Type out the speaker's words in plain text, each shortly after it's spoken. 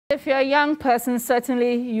If you're a young person,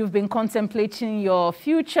 certainly you've been contemplating your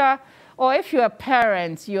future, or if you're a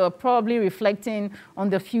parent, you're probably reflecting on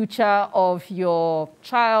the future of your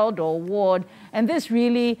child or ward. And this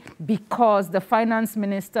really because the finance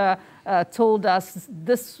minister told us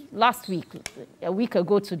this last week, a week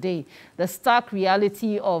ago today, the stark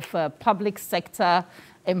reality of public sector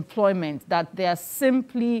employment, that there are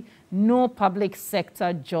simply no public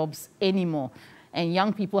sector jobs anymore. And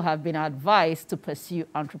young people have been advised to pursue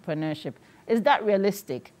entrepreneurship. Is that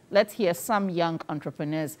realistic? Let's hear some young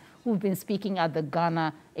entrepreneurs who've been speaking at the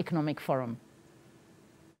Ghana Economic Forum.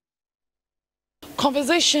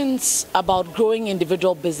 Conversations about growing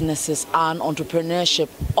individual businesses and entrepreneurship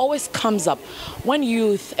always comes up when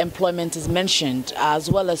youth employment is mentioned,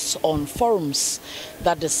 as well as on forums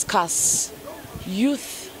that discuss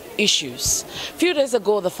youth issues. A few days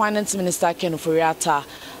ago, the Finance Minister, Ken Ofori-Atta,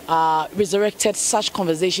 resurrected such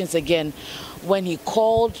conversations again when he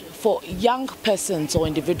called for young persons or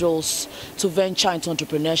individuals to venture into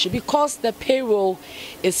entrepreneurship because the payroll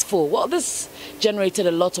is full. Well, this generated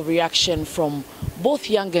a lot of reaction from both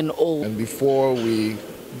young and old. And before we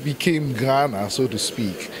became Ghana, so to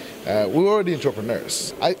speak, we were already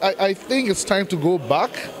entrepreneurs. I think it's time to go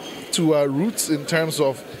back to our roots in terms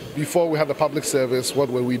of before we had the public service, what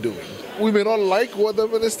were we doing? We may not like what the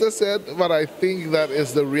minister said, but I think that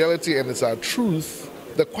is the reality and it's our truth.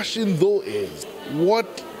 The question, though, is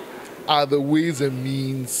what are the ways and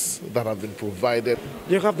means that have been provided?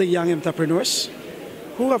 You have the young entrepreneurs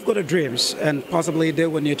who have got the dreams and possibly they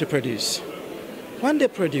will need to produce. When they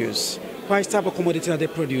produce, what type of commodity are they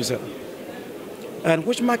producing? And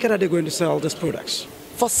which market are they going to sell these products?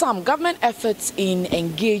 For some, government efforts in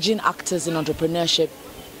engaging actors in entrepreneurship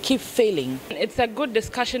keep failing. It's a good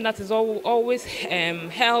discussion that is always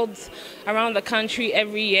held around the country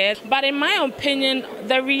every year. But in my opinion,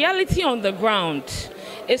 the reality on the ground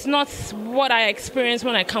is not what I experience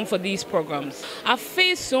when I come for these programs. I've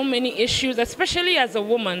faced so many issues, especially as a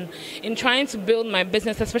woman, in trying to build my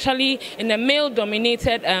business, especially in a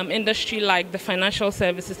male-dominated industry like the financial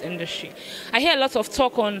services industry. I hear a lot of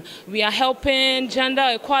talk on we are helping gender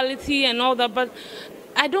equality and all that, but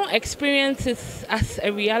I don't experience it as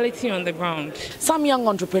a reality on the ground. Some young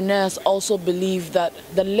entrepreneurs also believe that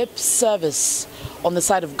the lip service on the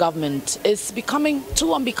side of government is becoming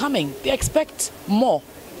too unbecoming. They expect more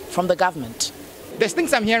from the government. There's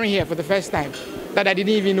things I'm hearing here for the first time that I didn't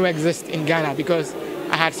even know exist in Ghana because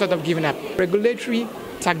I had sort of given up. Regulatory,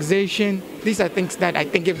 taxation, these are things that I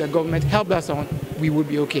think if the government helped us on, we would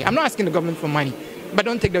be okay. I'm not asking the government for money, but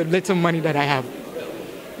don't take the little money that I have.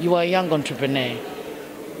 You are a young entrepreneur.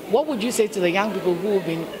 What would you say to the young people who have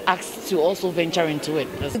been asked to also venture into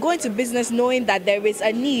it? Go into business knowing that there is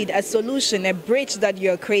a need, a solution, a bridge that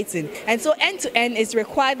you're creating. And so end to end is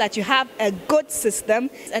required that you have a good system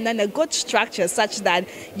and then a good structure such that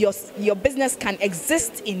your business can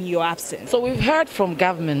exist in your absence. So we've heard from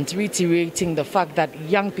government reiterating the fact that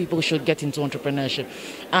young people should get into entrepreneurship.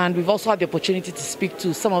 And we've also had the opportunity to speak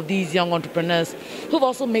to some of these young entrepreneurs who've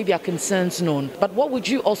also made their concerns known. But what would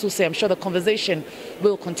you also say? I'm sure the conversation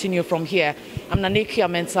will continue from here. I'm Naneki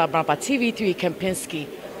Amenta Brampa, TV3 Kempinski,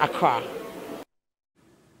 Accra.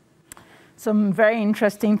 Some very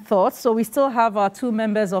interesting thoughts. So we still have our two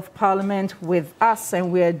members of parliament with us,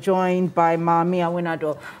 and we are joined by Maami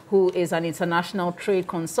Awinado, who is an international trade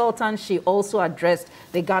consultant. She also addressed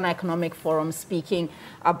the Ghana Economic Forum speaking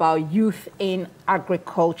about youth in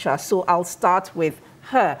agriculture. So I'll start with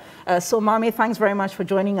her. So Maami, thanks very much for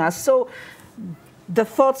joining us. So the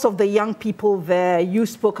thoughts of the young people there, you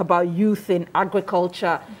spoke about youth in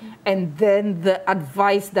agriculture, and then the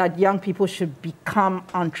advice that young people should become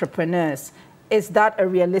entrepreneurs. Is that a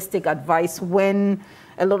realistic advice when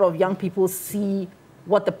a lot of young people see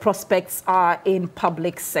what the prospects are in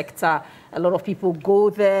public sector? A lot of people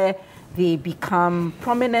go there, they become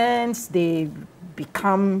prominent, they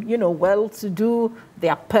become, well-to-do.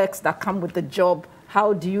 There are perks that come with the job.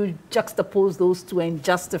 How do you juxtapose those two and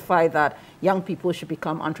justify that young people should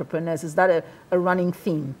become entrepreneurs? Is that a running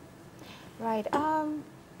theme? Right.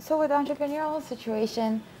 So with the entrepreneurial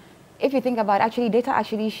situation, if you think about it, actually, data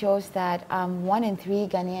actually shows that 1 in 3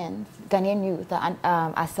 Ghanaian youth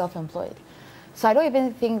are self-employed. So I don't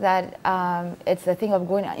even think that it's a thing of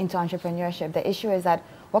going into entrepreneurship. The issue is that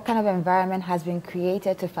what kind of environment has been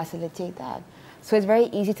created to facilitate that? So it's very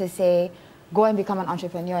easy to say, go and become an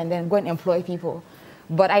entrepreneur and then go and employ people.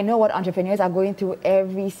 But I know what entrepreneurs are going through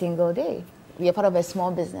every single day. We are part of a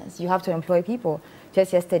small business. You have to employ people.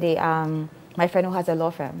 Just yesterday, my friend who has a law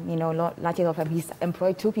firm, Latin law firm, he's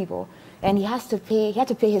employed 2 people. And he had to pay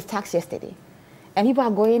his tax yesterday. And people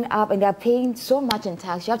are going up and they're paying so much in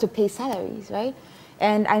tax. You have to pay salaries, right?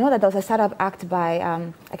 And I know that there was a Startup Act by,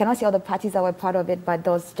 I cannot see all the parties that were part of it, but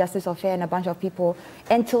there was Justice Affair and a bunch of people.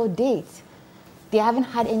 Until date, they haven't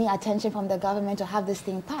had any attention from the government to have this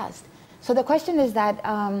thing passed. So the question is that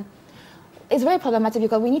it's very problematic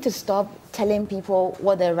because we need to stop telling people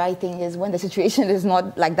what the right thing is when the situation is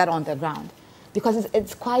not like that on the ground. Because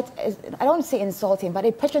it's quite, I don't say insulting, but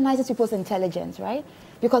it patronizes people's intelligence, right?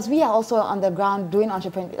 Because we are also on the ground doing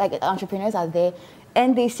entrepreneurs are there,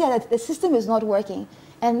 and they see that the system is not working.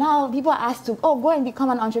 And now people are asked to, oh, go and become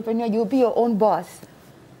an entrepreneur, you'll be your own boss.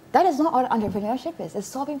 That is not what entrepreneurship is, it's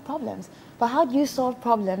solving problems. But how do you solve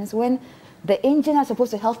problems when the engine that's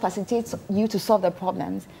supposed to help facilitate you to solve the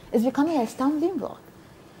problems is becoming a stumbling block?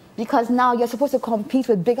 Because now you're supposed to compete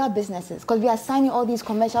with bigger businesses, because we are signing all these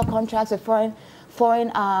commercial contracts with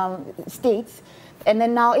foreign states. And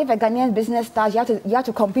then now if a Ghanaian business starts, you have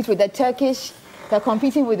to compete with the Turkish, they're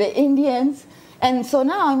competing with the Indians. And so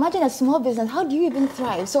now imagine a small business, how do you even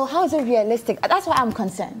thrive? So how is it realistic? That's why I'm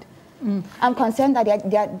concerned. I'm concerned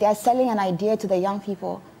that they're selling an idea to the young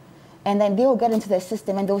people, and then they will get into the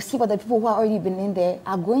system and they'll see what the people who have already been in there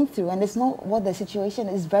are going through, and it's not what the situation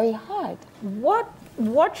is. Very hard.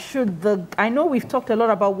 What should I know we've talked a lot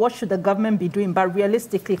about what should the government be doing, but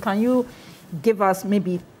realistically, can you give us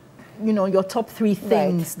maybe, your top 3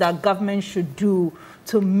 things that government should do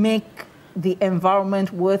to make the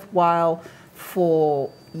environment worthwhile for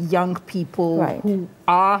young people who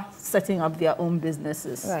are setting up their own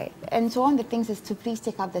businesses? Right. And so one of the things is to please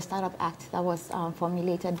take up the Startup Act that was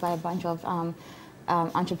formulated by a bunch of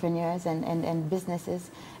entrepreneurs and businesses.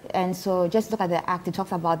 And so just look at the act. It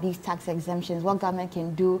talks about these tax exemptions, what government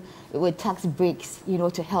can do with tax breaks,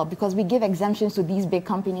 to help. Because we give exemptions to these big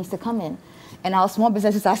companies to come in, and our small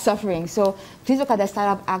businesses are suffering. So please look at the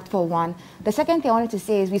Startup Act for one. The second thing I wanted to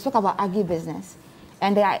say is we spoke about agribusiness.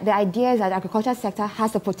 And the idea is that the agriculture sector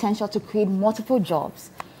has the potential to create multiple jobs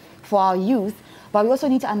for our youth, but we also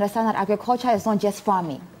need to understand that agriculture is not just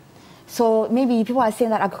farming. So maybe people are saying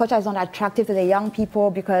that agriculture is not attractive to the young people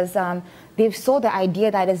because they've sold the idea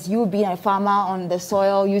that it's you being a farmer on the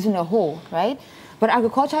soil using a hoe, right? But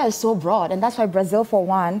agriculture is so broad, and that's why Brazil, for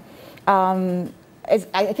one,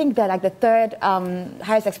 I think they're like the 3rd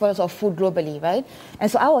highest exporters of food globally, right? And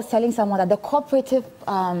so I was telling someone that the cooperative,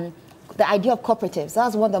 the idea of cooperatives,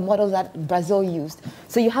 that's one of the models that Brazil used.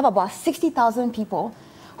 So you have about 60,000 people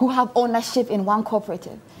who have ownership in one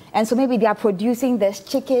cooperative. And so maybe they are producing this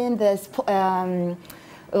chicken, there's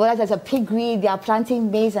a piggery, they are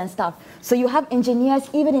planting maize and stuff. So you have engineers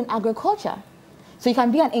even in agriculture. So you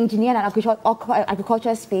can be an engineer in an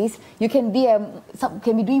agriculture space. You can be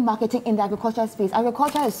doing marketing in the agriculture space.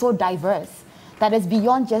 Agriculture is so diverse that it's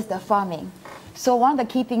beyond just the farming. So one of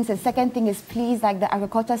the key things, the second thing is please, like the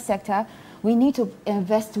agriculture sector, we need to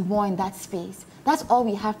invest more in that space. That's all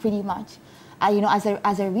we have pretty much.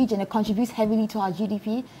 As a region, it contributes heavily to our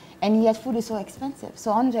GDP, and yet food is so expensive.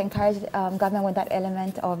 So I wanted to encourage government with that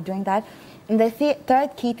element of doing that. And the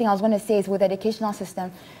third key thing I was going to say is with the educational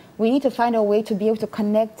system, we need to find a way to be able to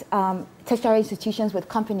connect tertiary institutions with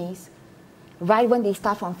companies right when they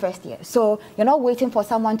start from first year. So you're not waiting for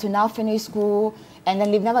someone to now finish school and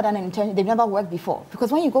then they've never done an internship, they've never worked before.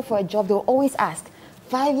 Because when you go for a job, they'll always ask,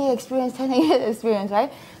 5-year experience, 10-year experience,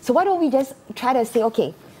 right? So why don't we just try to say,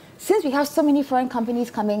 okay, since we have so many foreign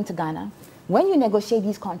companies coming to Ghana, when you negotiate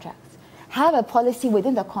these contracts, have a policy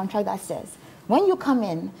within the contract that says, when you come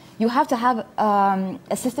in, you have to have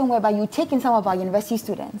a system whereby you take in some of our university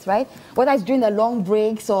students, right? Whether it's during the long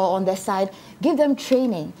breaks or on the side, give them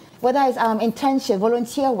training, whether it's internship,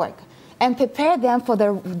 volunteer work, and prepare them for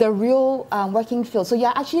the real working field. So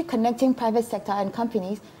you're actually connecting private sector and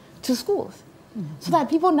companies to schools. So that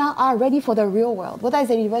people now are ready for the real world. Whether it's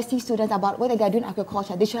a university student about whether they're doing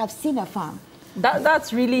agriculture, they should have seen a farm.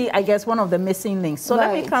 That's really, I guess, one of the missing links. So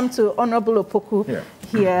let me come to Honorable Opoku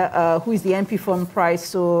here, who is the MP from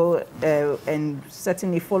Price, and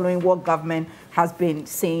certainly following what government has been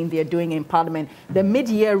saying they're doing in Parliament. The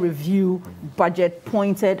mid-year review budget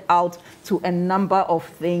pointed out to a number of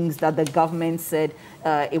things that the government said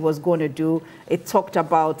it was going to do. It talked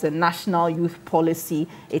about a national youth policy.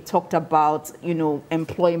 It talked about,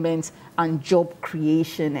 employment and job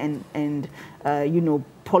creation and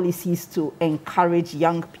policies to encourage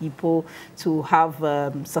young people to have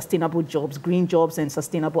sustainable jobs, green jobs and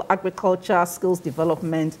sustainable agriculture, skills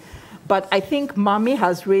development. But I think Mami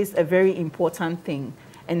has raised a very important thing,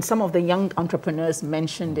 and some of the young entrepreneurs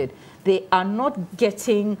mentioned it. They are not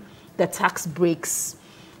getting the tax breaks.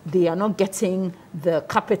 They are not getting the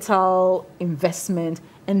capital investment,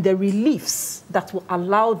 and the reliefs that will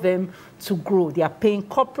allow them to grow. They are paying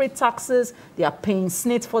corporate taxes, they are paying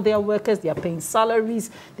SNIT for their workers, they are paying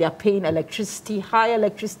salaries, they are paying electricity, high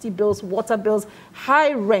electricity bills, water bills,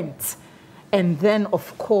 high rent. And then,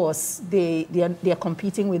 of course, they are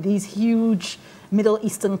competing with these huge Middle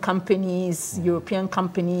Eastern companies, European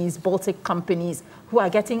companies, Baltic companies, who are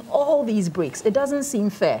getting all these breaks. It doesn't seem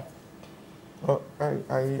fair. Well,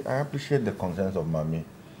 I appreciate the concerns of Mami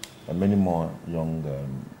and many more young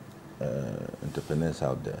entrepreneurs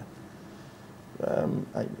out there.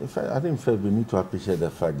 I think first we need to appreciate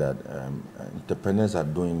the fact that entrepreneurs are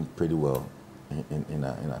doing pretty well in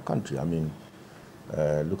our country. I mean,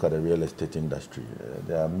 look at the real estate industry.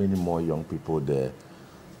 There are many more young people there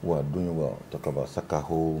who are doing well. Talk about Saka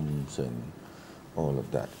homes and all of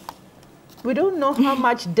that. We don't know how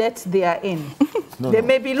much debt they are in. They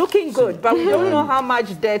may be looking good, but we don't know how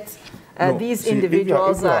much debt these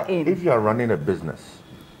individuals are in. If you are running a business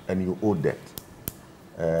and you owe debt,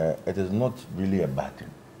 it is not really a bad thing.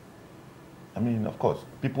 I mean, of course,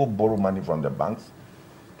 people borrow money from the banks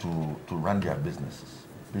to run their businesses.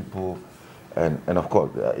 People, and of course,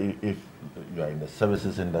 if you are in the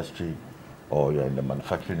services industry or you are in the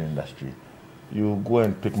manufacturing industry, you go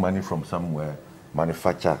and pick money from somewhere,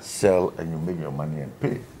 manufacture, sell, and you make your money and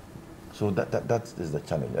pay. So that is the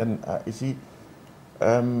challenge. And you see,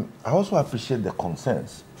 I also appreciate the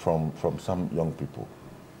concerns from some young people.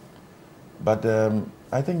 But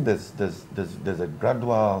I think there's a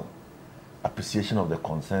gradual appreciation of the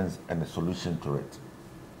concerns and the solution to it.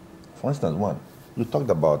 For instance, one, you talked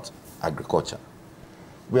about agriculture.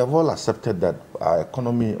 We have all accepted that our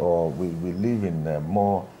economy, or we live in a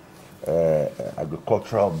more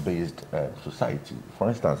agricultural-based society. For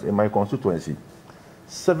instance, in my constituency,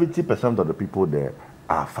 70% of the people there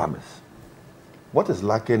are farmers. What is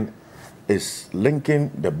lacking is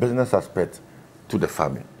linking the business aspect to the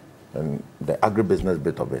farming and the agribusiness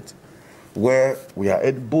bit of it, where we are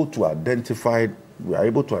able to identify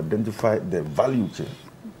the value chain.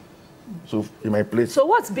 So in my place. So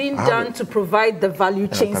what's being done to provide the value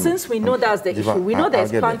chain? Since we know that's the issue, we know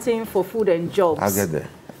there's planting for food and jobs. I'll get there.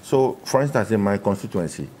 So, for instance, in my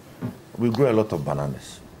constituency, we grow a lot of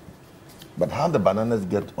bananas. But how the bananas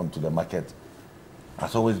get onto the market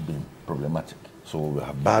has always been problematic. So we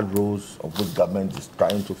have bad roads, of which government is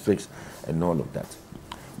trying to fix, and all of that.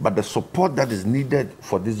 But the support that is needed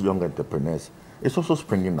for these young entrepreneurs is also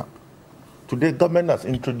springing up. Today, government has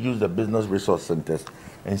introduced the business resource centers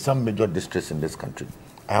in some major districts in this country.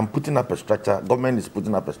 I am putting up a structure, government is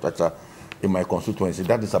putting up a structure in my constituency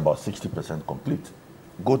that is about 60% complete.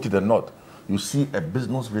 Go to the north, you see a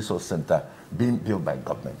business resource center being built by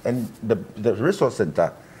government. And the resource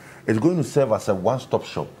center is going to serve as a one-stop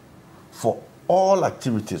shop for all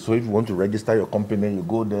activities. So if you want to register your company, you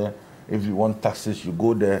go there. If you want taxes, you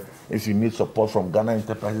go there. If you need support from Ghana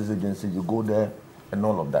Enterprises Agency, you go there, and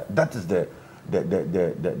all of that. That is the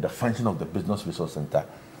function of the business resource center,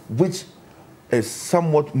 which is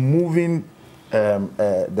somewhat moving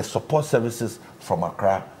the support services from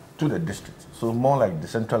Accra to the district. So more like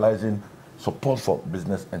decentralizing support for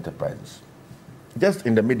business enterprises. Just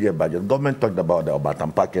in the mid-year budget, government talked about the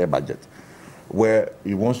Obatampake budget, where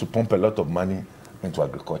it wants to pump a lot of money into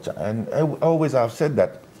agriculture. And I always have said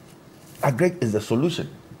that agri is the solution,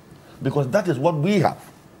 because that is what we have.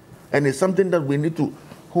 And it's something that we need to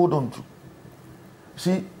hold on to.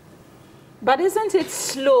 See? But isn't it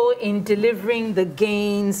slow in delivering the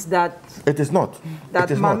gains that... It is not. That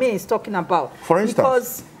Mami is talking about? For instance...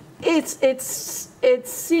 Because it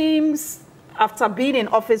seems, after being in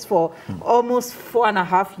office for almost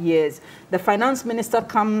 4.5 years, the finance minister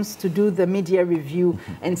comes to do the mid-year review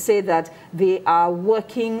and say that they are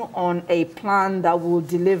working on a plan that will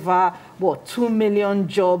deliver, 2 million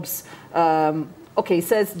jobs. Okay, it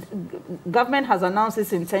says government has announced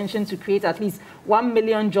its intention to create at least 1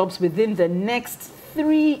 million jobs within the next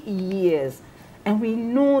 3 years. And we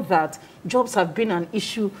know that jobs have been an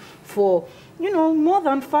issue for, more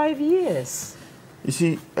than 5 years. You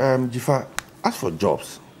see, Jifa, as for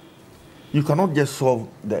jobs, you cannot just solve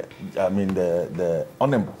the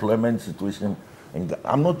unemployment situation.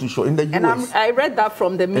 I'm not too sure. In the US, and I read that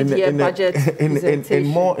from the mid-year budget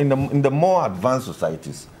presentation. In the more advanced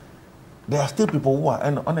societies, there are still people who are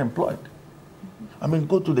unemployed. I mean,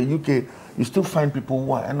 go to the UK, you still find people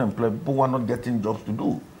who are unemployed, people who are not getting jobs to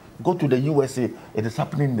do. Go to the USA, it is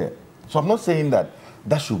happening there. So I'm not saying that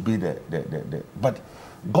should be but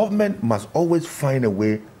government must always find a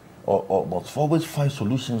way or must always find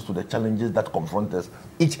solutions to the challenges that confront us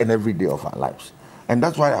each and every day of our lives. And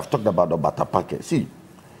that's why I've talked about the Batapake. See,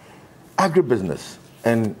 agribusiness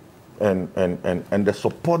and the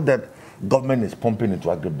support that government is pumping into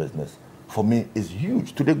agribusiness, for me, is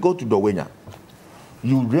huge. Today, go to Dawenya.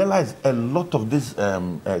 You realize a lot of these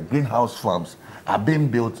greenhouse farms are being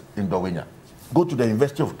built in Dawenya. Go to the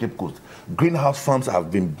University of Cape Coast. Greenhouse farms have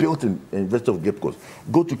been built in the University of Cape Coast.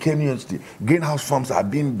 Go to Kenya University. Greenhouse farms are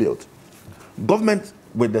being built. Government,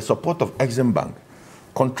 with the support of Exim Bank,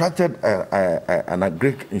 contracted an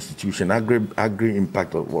agri institution, agri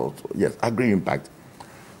impact,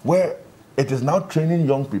 where it is now training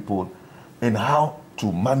young people in how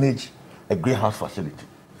to manage a greenhouse facility.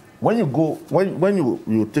 When you go, when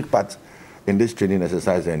you take part in this training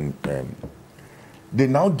exercise, and they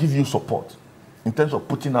now give you support in terms of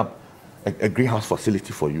putting up a greenhouse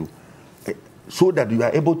facility for you, so that you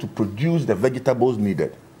are able to produce the vegetables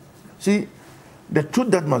needed. See, the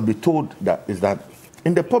truth that must be told is that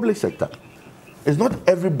in the public sector, it's not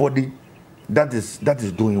everybody that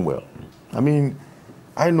is doing well. I mean,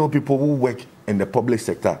 I know people who work in the public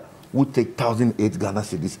sector who take 1,008 Ghana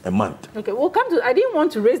cedis a month. Okay, we'll come to. I didn't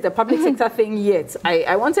want to raise the public sector thing yet.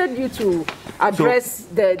 I wanted you to address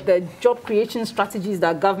the job creation strategies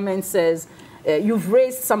that government says. You've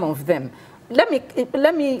raised some of them. Let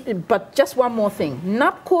me. But just one more thing.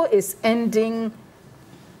 NAPCO is ending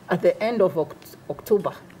at the end of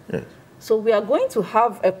October. Yes. So we are going to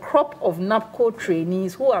have a crop of NAPCO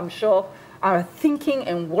trainees who I'm sure are thinking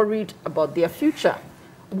and worried about their future.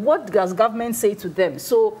 What does government say to them?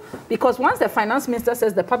 So, because once the finance minister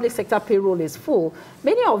says the public sector payroll is full,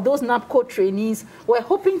 many of those NAPCO trainees were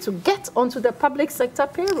hoping to get onto the public sector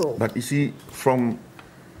payroll. But you see,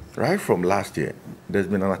 right from last year, there's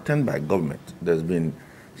been an attempt by government. There's been,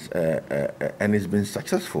 and it's been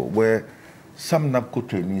successful, where some NAPCO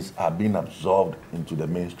trainees are being absorbed into the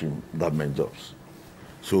mainstream government jobs.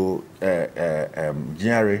 So,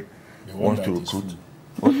 GRA wants to recruit.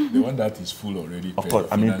 The one that is full already. Of course,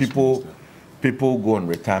 I mean, people go on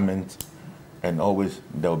retirement, and always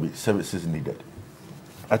there will be services needed.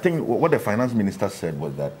 I think what the finance minister said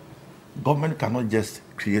was that government cannot just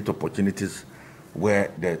create opportunities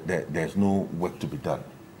where there's no work to be done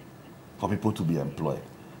for people to be employed.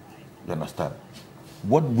 You understand?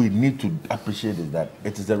 What we need to appreciate is that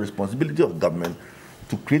it is the responsibility of government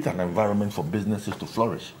to create an environment for businesses to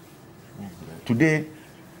flourish. Today,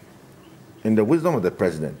 in the wisdom of the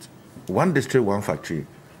president, one district, one factory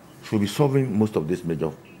should be solving most of these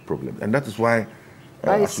major problems. And that is why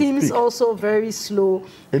but it seems also very slow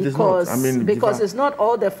because, because it's not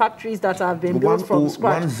all the factories that have been built from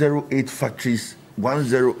scratch. 108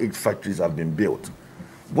 factories have been built.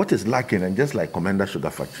 What is lacking, and just like Commander Sugar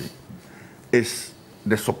Factory, is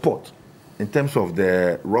the support in terms of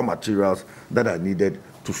the raw materials that are needed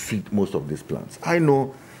to feed most of these plants. I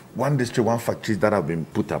know one district, one factories that have been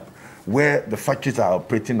put up, where the factories are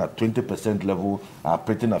operating at 20% level, are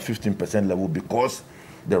operating at 15% level because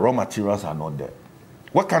the raw materials are not there.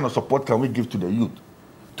 What kind of support can we give to the youth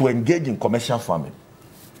to engage in commercial farming,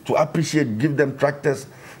 to appreciate, give them tractors,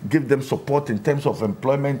 give them support in terms of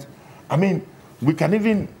employment? I mean, we can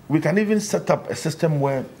even set up a system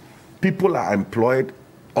where people are employed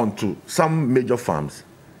onto some major farms,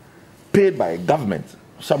 paid by government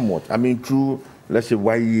somewhat. I mean, through, let's say,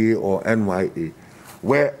 YEA or NYA,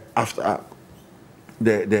 where after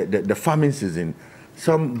the farming season,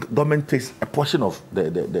 some government takes a portion of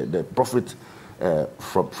the profit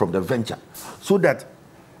from the venture, so that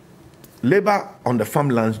labor on the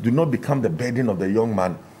farmlands do not become the burden of the young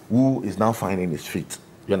man who is now finding his feet.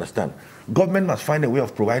 You understand? Government must find a way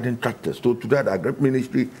of providing tractors. So to that, Agri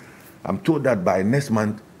Ministry, I'm told that by next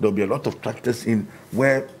month, there'll be a lot of tractors in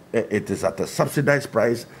where it is at a subsidized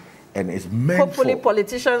price, and it's meant hopefully for,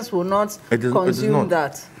 politicians will not consume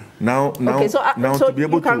that. Now, okay, so to be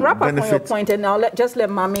able you can to wrap benefit, up on your point, and now just let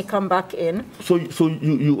Mami come back in. So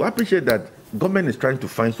you appreciate that government is trying to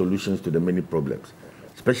find solutions to the many problems,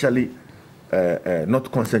 especially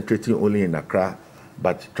not concentrating only in Accra,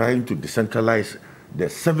 but trying to decentralize the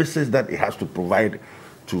services that it has to provide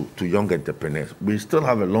to young entrepreneurs. We still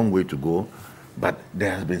have a long way to go, but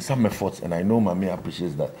there has been some efforts, and I know Mami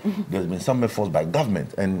appreciates that. There's been some efforts by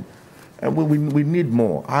government, and we need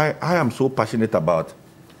more. I am so passionate about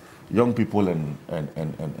young people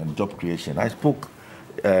and job creation. I spoke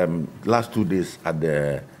last 2 days at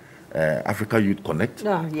the Africa Youth Connect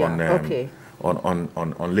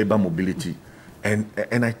on labor mobility,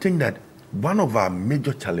 and I think that one of our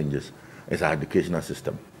major challenges is our educational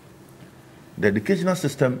system. The educational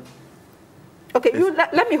system. Okay,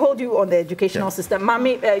 let me hold you on the educational system.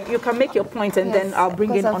 Mami, you can make your point, and then I'll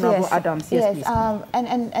bring in Honorable Adams. Yes, please.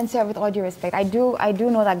 And sir, with all due respect, I do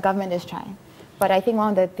know that government is trying. But I think one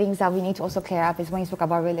of the things that we need to also clear up is when you spoke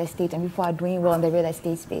about real estate and people are doing well in the real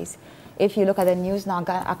estate space. If you look at the news now,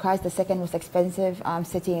 Accra is the second most expensive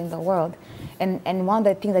city in the world. And one of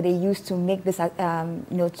the things that they used to make this,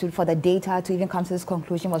 for the data to even come to this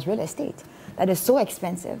conclusion was real estate. That is so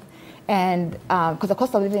expensive. And because the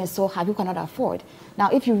cost of living is so high, people cannot afford. Now,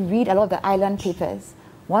 if you read a lot of the island papers,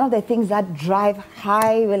 one of the things that drive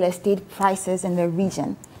high real estate prices in the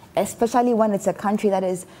region, especially when it's a country that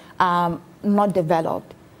is not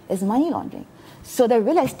developed, is money laundering. So the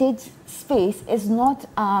real estate space is not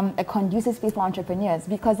a conducive space for entrepreneurs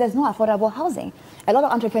because there's no affordable housing. A lot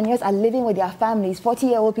of entrepreneurs are living with their families.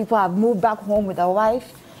 40-year-old people have moved back home with their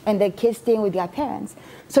wife and their kids staying with their parents.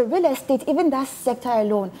 So real estate, even that sector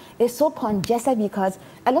alone, is so congested because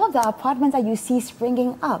a lot of the apartments that you see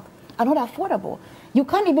springing up are not affordable. You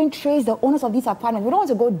can't even trace the owners of these apartments. We don't want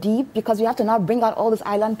to go deep because we have to now bring out all those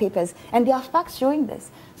island papers, and there are facts showing this.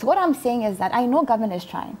 So what I'm saying is that I know government is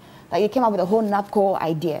trying. Like, it came up with the whole NAPCO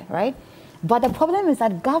idea, right? But the problem is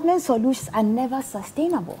that government solutions are never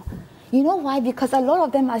sustainable. You know why? Because a lot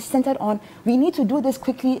of them are centered on, we need to do this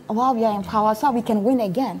quickly while we are in power so we can win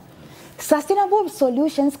again. Sustainable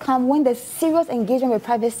solutions come when there's serious engagement with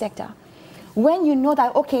private sector. When you know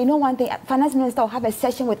that, okay, you know one thing, finance minister will have a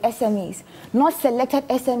session with SMEs, not selected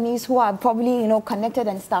SMEs who are probably, connected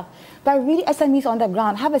and stuff, but really SMEs on the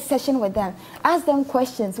ground, have a session with them, ask them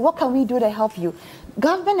questions, what can we do to help you?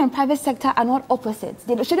 Government and private sector are not opposites.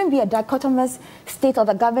 There shouldn't be a dichotomous state of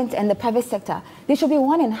the government and the private sector. They should be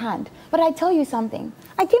one in hand. But I tell you something,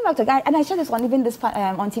 I came back to Ghana, and I shared this on even this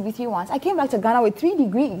on TV3 once, I came back to Ghana with 3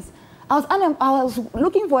 degrees. I was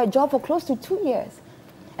looking for a job for close to 2 years.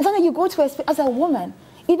 And sometimes you go to as a woman,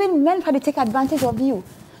 even men try to take advantage of you.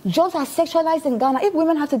 Jobs are sexualized in Ghana. If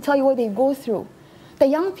women have to tell you what they go through, the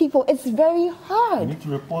young people, it's very hard. You need to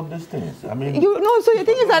report these things. I mean, so the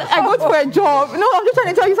thing is that I go for a job. No, I'm just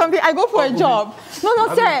trying to tell you something. I go for a job.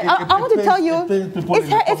 No, sir. I want to tell you.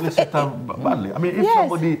 Badly. I mean, if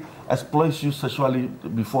somebody exploits you sexually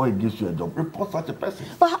before he gives you a job, report such a person.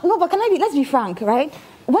 But let's be frank, right?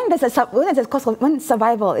 When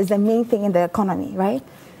survival is the main thing in the economy, right?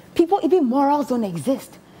 People, even morals don't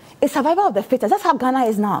exist. It's survival of the fittest. That's how Ghana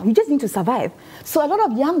is now. You just need to survive. So a lot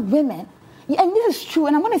of young women, and this is true,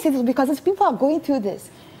 and I'm going to say this because people are going through this.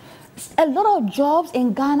 A lot of jobs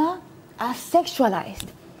in Ghana are sexualized.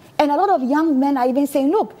 And a lot of young men are even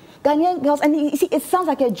saying, look, Ghanaian girls, and you see, it sounds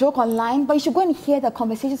like a joke online, but you should go and hear the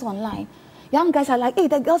conversations online. Young guys are like, hey,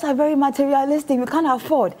 the girls are very materialistic, we can't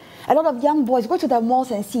afford. A lot of young boys go to the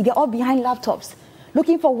malls and see, they're all behind laptops,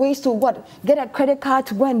 looking for ways to get a credit card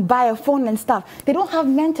to go and buy a phone and stuff. They don't have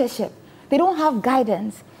mentorship. They don't have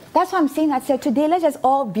guidance. That's why I'm saying that, sir, today, let's just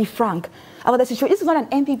all be frank about the situation. This is not an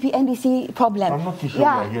MPP, NDC problem. I'm not too sure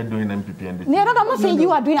we're here doing MPP, NDC. No, I'm not saying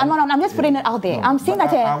you are doing it. I'm just putting it out there. I'm saying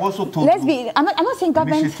that, I also told I'm not saying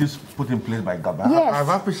government. Initiatives put in place by government. Yes. I've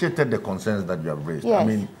appreciated the concerns that you have raised. Yes. I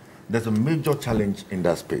mean, there's a major challenge in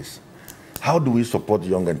that space. How do we support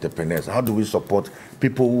young entrepreneurs? How do we support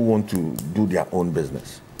people who want to do their own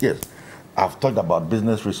business? Yes. I've talked about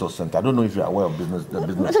Business Resource Center. I don't know if you're aware of the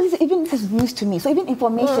business. So this is news to me. So even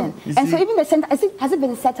information. And so even the center, has it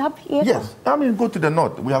been set up here? Yes. I mean, go to the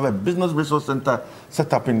north. We have a Business Resource Center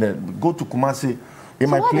set up in there. Go to Kumasi. In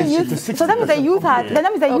my place, so that means the youth are,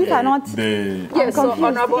 not... The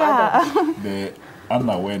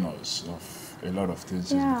unawareness of a lot of things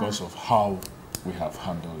is because of how we have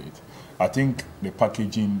handled it. I think the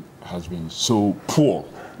packaging has been so poor.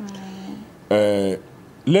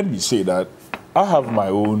 Let me say that I have my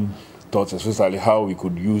own thoughts, especially how we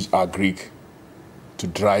could use agric to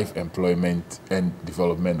drive employment and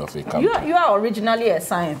development of a country. You are originally a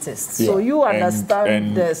scientist, so you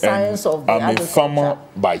understand the science of the agriculture. I'm a farmer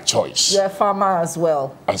by choice. You're a farmer as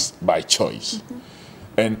well. By choice.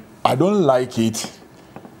 And I don't like it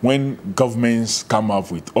when governments come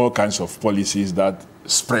up with all kinds of policies that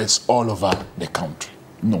spreads all over the country.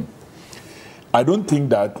 No. I don't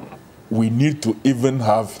think that we need to even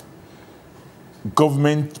have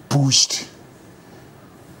government-pushed,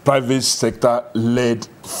 private sector-led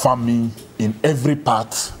farming in every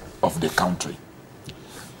part of the country.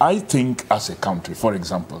 I think as a country, for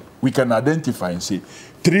example, we can identify and say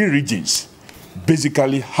 3 regions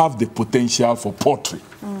basically have the potential for poultry.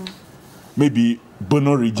 Maybe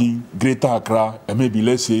Bono region, Greater Accra, and maybe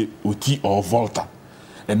let's say Oti or Volta.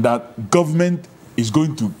 And that government is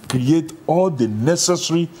going to create all the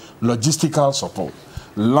necessary logistical support.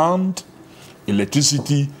 Land,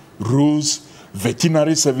 electricity, roads,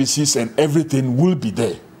 veterinary services, and everything will be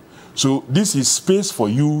there. So this is space for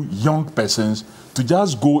you young persons to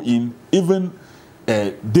just go in, even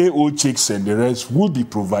day-old chicks and the rest will be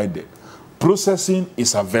provided. processing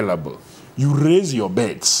is available. You raise your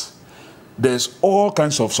birds. There's all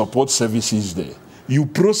kinds of support services there. You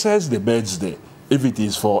process the birds there. If it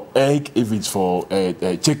is for egg, if it's for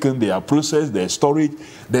chicken, they are processed, there's storage,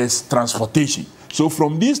 there's transportation. So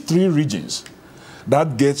from these 3 regions,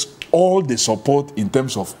 that gets all the support in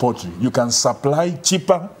terms of poultry. You can supply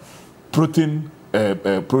cheaper protein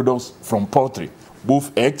products from poultry,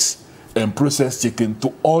 both eggs and processed chicken,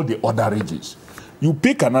 to all the other regions. You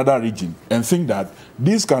pick another region and think that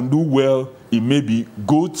this can do well in maybe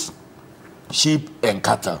goats, sheep, and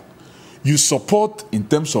cattle. You support in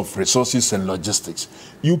terms of resources and logistics.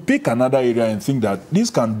 You pick another area and think that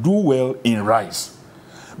this can do well in rice.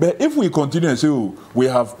 But if we continue and say, oh, we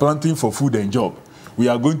have planting for food and job, we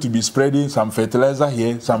are going to be spreading some fertilizer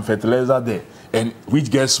here, some fertilizer there, and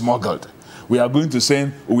which gets smuggled. We are going to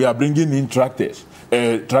send, we are bringing in tractors.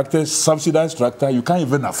 Tractors, subsidized tractor, you can't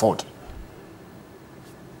even afford.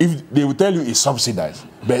 If they will tell you it's subsidized,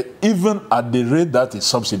 but even at the rate that is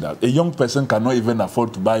subsidized, a young person cannot even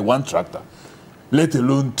afford to buy 1 tractor, let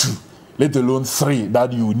alone 2, let alone 3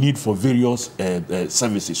 that you need for various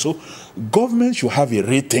services. So government should have a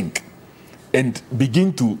rethink and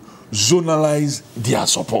begin to zonalize their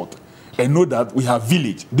support and know that we have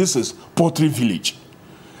village. This is poultry village.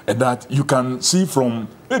 And that you can see from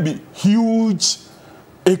maybe huge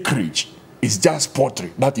acreage, it's just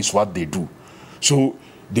poultry. That is what they do. So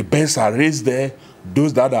the birds are raised there,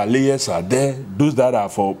 those that are layers are there, those that are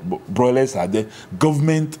for broilers are there.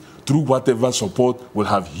 Government, through whatever support, will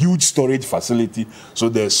have huge storage facility. So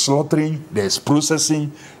there's slaughtering, there's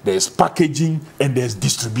processing, there's packaging, and there's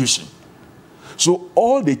distribution. So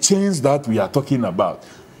all the chains that we are talking about,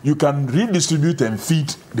 you can redistribute and feed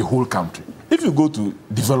the whole country. If you go to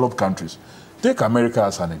developed countries, take America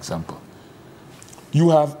as an example. You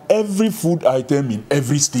have every food item in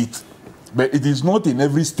every state, but it is not in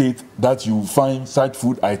every state that you find such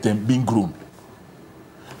food item being grown,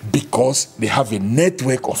 because they have a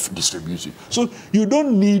network of distribution. So you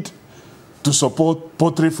don't need to support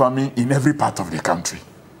poultry farming in every part of the country.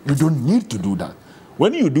 You don't need to do that.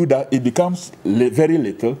 When you do that, it becomes very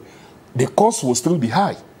little. The cost will still be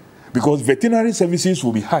high, because veterinary services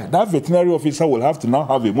will be high. That veterinary officer will have to now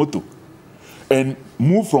have a motor and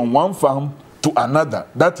move from one farm to another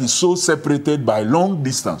that is so separated by long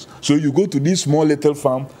distance. So you go to this small little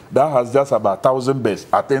farm that has just about 1,000 birds,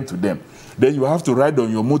 attend to them. Then you have to ride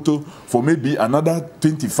on your motor for maybe another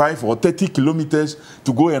 25 or 30 kilometers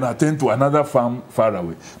to go and attend to another farm far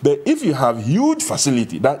away. But if you have huge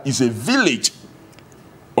facility that is a village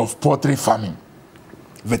of poultry farming,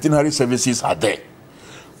 veterinary services are there,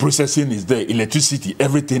 processing is there, electricity,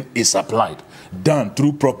 everything is supplied, done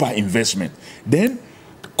through proper investment, then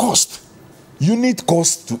cost, unit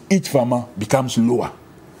cost to each farmer becomes lower,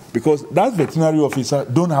 because that veterinary officer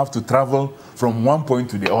don't have to travel from one point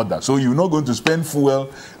to the other. So you're not going to spend fuel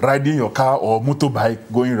riding your car or motorbike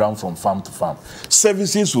going around from farm to farm.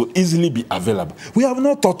 Services will easily be available. We have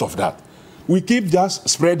not thought of that. We keep just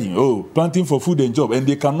spreading, oh, planting for food and job, and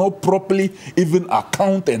they cannot properly even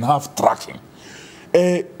account and have tracking.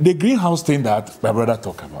 The greenhouse thing that my brother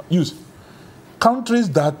talked about, countries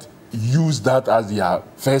that use that as their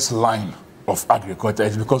first line of agriculture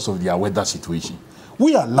is because of their weather situation.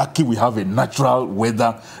 We are lucky we have a natural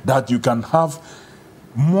weather that you can have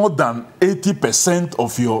more than 80%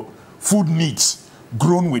 of your food needs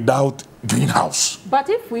grown without greenhouse. But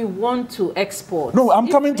if we want to export... No, I'm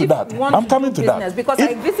coming to that. I'm coming to that. Because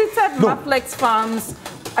I visited Maflex Farms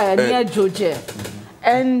near Georgia,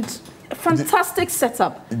 and fantastic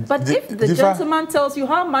setup. But if the gentleman tells you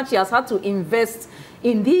how much he has had to invest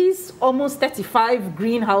in these almost 35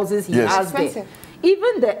 greenhouses he has there,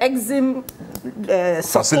 even the exim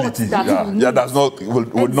facility that does not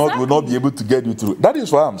will not be able to get you through. That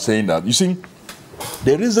is why I'm saying that. You see,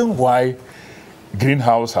 the reason why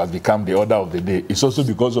greenhouse has become the order of the day is also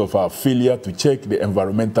because of our failure to check the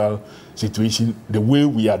environmental situation, the way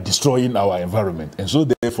we are destroying our environment. And so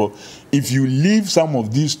therefore, if you leave some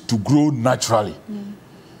of these to grow naturally,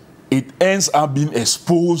 it ends up being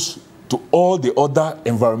exposed to all the other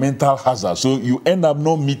environmental hazards. So you end up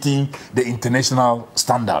not meeting the international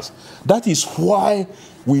standards. That is why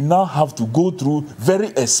we now have to go through very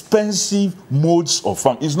expensive modes of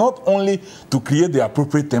farm. It's not only to create the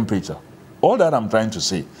appropriate temperature. All that I'm trying to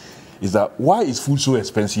say is that why is food so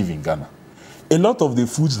expensive in Ghana? A lot of the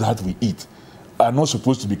foods that we eat are not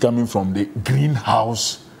supposed to be coming from the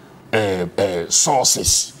greenhouse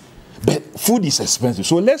sources. But food is expensive.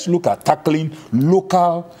 So let's look at tackling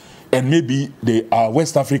local and maybe the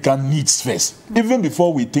West African needs first, even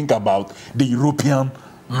before we think about the European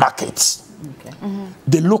markets. Okay.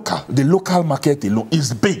 The local market alone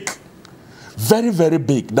is big. very, very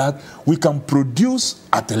big that we can produce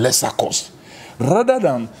at a lesser cost rather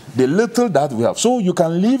than the little that we have. So you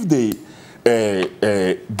can leave the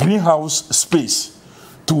greenhouse space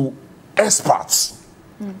to experts.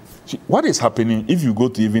 See, what is happening if you go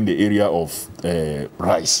to even the area of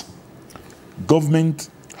rice? Government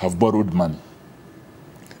have borrowed money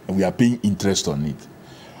and we are paying interest on it.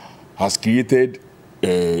 Has created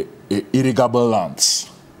irrigable lands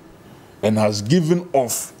and has given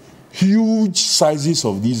off huge sizes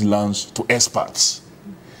of these lands to experts.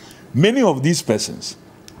 Many of these persons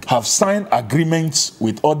have signed agreements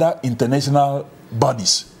with other international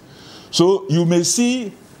bodies. So you may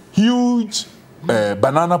see huge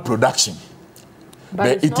banana production,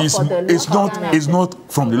 but it's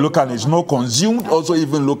not from the local, it's not consumed also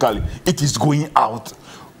even locally. It is going out.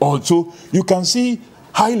 Also, you can see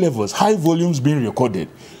high levels, high volumes being recorded.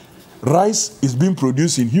 Rice is being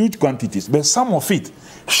produced in huge quantities, but some of it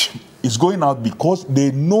is going out because they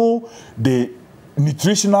know the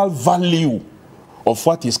nutritional value of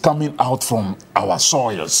what is coming out from our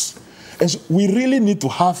soils. And so we really need to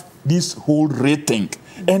have this whole rethink,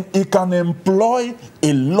 and it can employ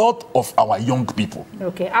a lot of our young people.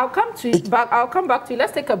 Okay, I'll come back to you.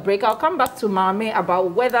 Let's take a break. I'll come back to Mame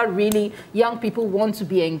about whether really young people want to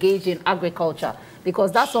be engaged in agriculture,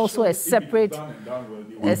 because that's also a separate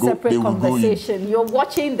conversation. You're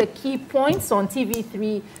watching the Key Points on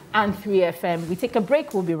TV3 and 3FM. We take a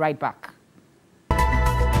break. We'll be right back.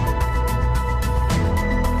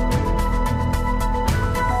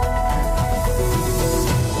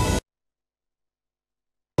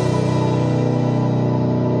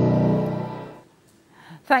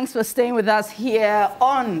 Thanks for staying with us here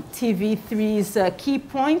on TV3's Key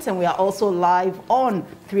Points, and we are also live on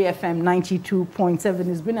 3FM 92.7.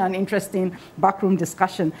 It's been an interesting backroom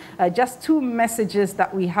discussion. Just two messages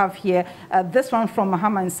that we have here. This one from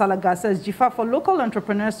Muhammad Salaga says, Jifa, for local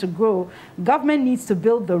entrepreneurs to grow, government needs to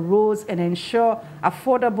build the roads and ensure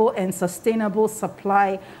affordable and sustainable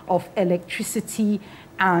supply of electricity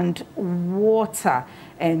and water.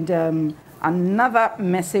 And another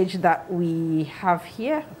message that we have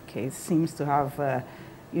here, okay, it seems to have,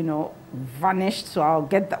 vanished. So I'll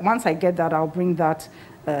get that. Once I get that, I'll bring that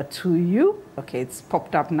to you. Okay, it's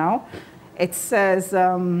popped up now. It says,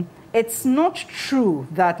 it's not true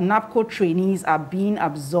that NAPCO trainees are being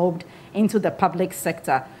absorbed into the public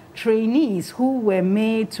sector. Trainees who were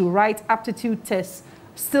made to write aptitude tests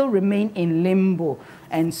still remain in limbo.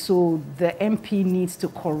 And so the MP needs to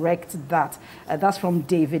correct that. That's from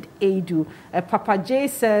David Adu. Papa J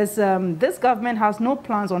says, this government has no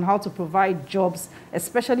plans on how to provide jobs,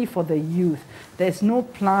 especially for the youth. There's no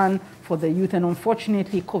plan for the youth. And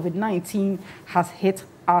unfortunately, COVID-19 has hit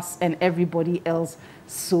us and everybody else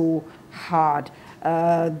so hard.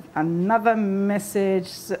 Another message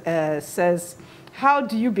says, how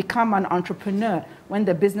do you become an entrepreneur when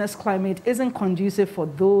the business climate isn't conducive for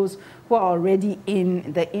those who are already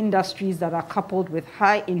in the industries that are coupled with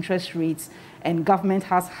high interest rates and government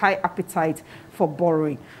has high appetite for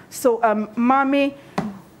borrowing? So, Mame,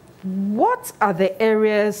 what are the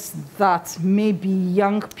areas that maybe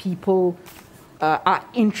young people are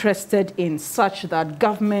interested in, such that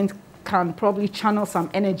government can probably channel some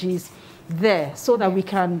energies there so that we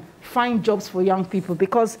can find jobs for young people?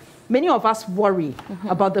 Because many of us worry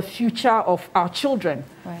about the future of our children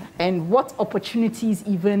and what opportunities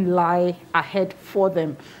even lie ahead for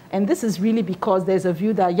them. And this is really because there's a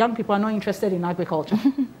view that young people are not interested in agriculture.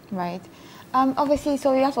 Right. Obviously,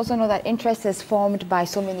 so we have to also know that interest is formed by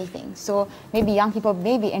so many things. So maybe young people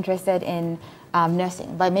may be interested in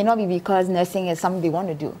nursing, but it may not be because nursing is something they want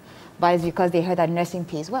to do, but it's because they heard that nursing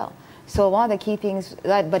pays well. So one of the key things,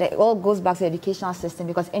 but it all goes back to the educational system,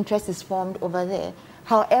 because interest is formed over there.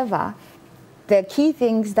 However, the key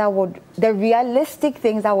things the realistic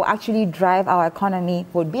things that will actually drive our economy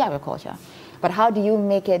would be agriculture. But how do you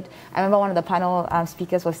make it? I remember one of the panel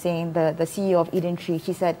speakers was saying, the CEO of Eden Tree,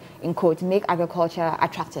 she said, in quotes, make agriculture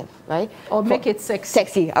attractive, right? Or make it sexy.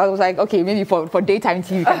 Sexy. I was like, okay, maybe for daytime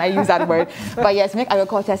TV, can I use that word? But yes, make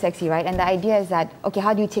agriculture sexy, right? And the idea is that, okay,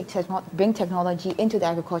 how do you bring technology into the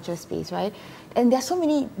agriculture space, right? And there's so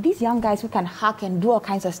many, these young guys who can hack and do all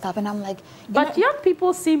kinds of stuff. And I'm like... But young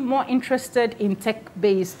people seem more interested in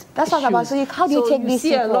tech-based That's what I'm about. So how do you take these people? So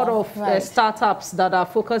you see a lot of startups that are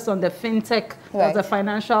focused on the fintech, the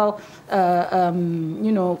financial,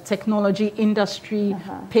 technology industry,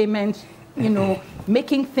 payment you know,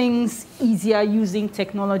 making things easier using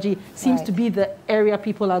technology seems to be the area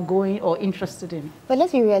people are going or interested in. But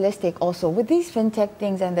let's be realistic also. With these fintech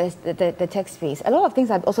things and the tech space, a lot of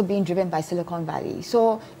things are also being driven by Silicon Valley.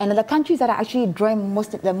 So, and the countries that are actually drawing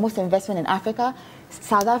the most investment in Africa,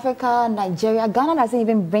 South Africa, Nigeria, Ghana doesn't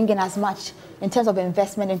even bring in as much in terms of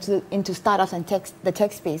investment into startups and the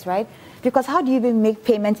tech space, right? Because how do you even make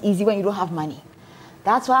payments easy when you don't have money?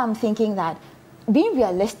 That's why I'm thinking that being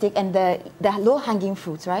realistic and the low-hanging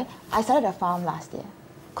fruits, right? I started a farm last year,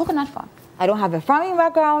 coconut farm. I don't have a farming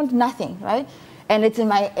background, nothing, right? And it's in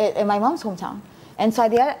my mom's hometown. And so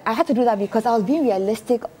I had to do that because I was being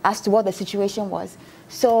realistic as to what the situation was.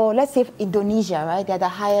 So let's say Indonesia, right? They're the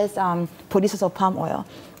highest producers of palm oil.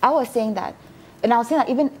 I was saying that, and I was saying that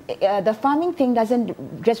even the farming thing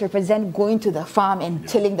doesn't just represent going to the farm and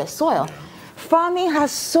tilling the soil. Farming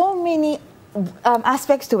has so many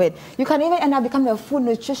aspects to it. You can even end up becoming a food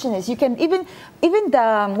nutritionist. You can even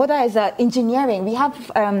the engineering. We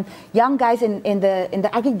have young guys in the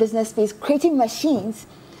agribusiness space creating machines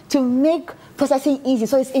to make processing easy.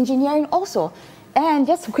 So it's engineering also. And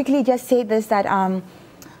just to quickly just say this, that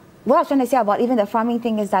what I was trying to say about even the farming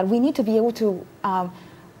thing is that we need to be able to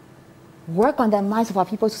work on the minds of our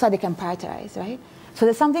people so that they can prioritize, right? So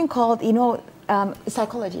there's something called,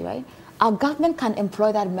 psychology, right? Our government can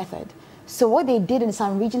employ that method. So what they did in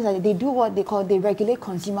some regions, they do what they regulate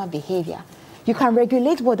consumer behavior. You can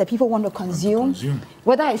regulate what the people want to consume,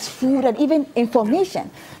 whether it's food and even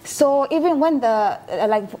information. So even when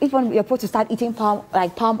even you're supposed to start eating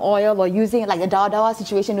palm oil or using like the dawa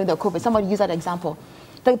situation with the COVID, somebody used that example.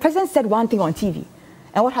 The president said one thing on TV,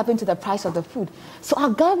 and what happened to the price of the food? So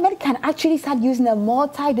our government can actually start using a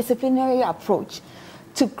multidisciplinary approach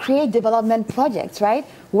to create development projects, right?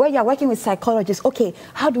 Where you're working with psychologists. Okay,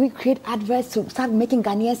 how do we create adverts to start making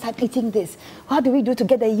Ghanaians start eating this? How do we do to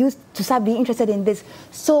get the youth to start being interested in this?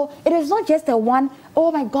 So it is not just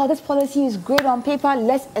oh my God, this policy is great on paper,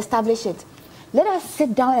 let's establish it. Let us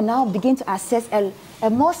sit down and now begin to assess a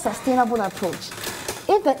more sustainable approach.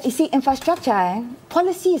 You see, infrastructure,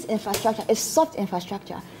 policy is infrastructure, it's soft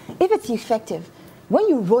infrastructure. If it's effective, when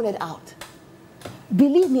you roll it out,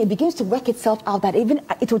 believe me, it begins to work itself out that even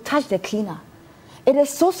it will touch the cleaner. It is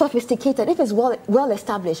so sophisticated if it's well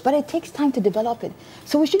established, but it takes time to develop it.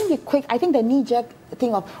 So we shouldn't be quick. I think the knee-jerk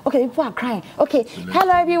thing of, okay, people are crying. Okay,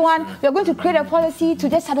 hello everyone, we're going to create a policy to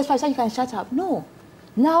just satisfy so you can shut up. No.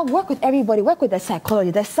 Now work with everybody, work with the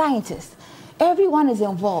psychology, the scientists. Everyone is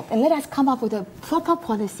involved, and let us come up with a proper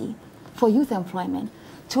policy for youth employment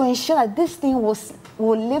to ensure that this thing will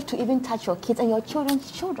live to even touch your kids and your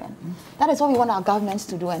children's children. That is what we want our governments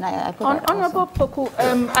to do, and I put that Honorable Poku,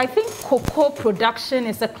 I think cocoa production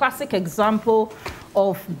is a classic example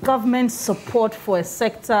of government support for a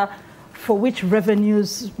sector for which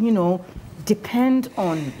revenues, depend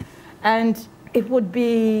on. And it would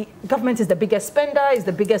be, government is the biggest spender, is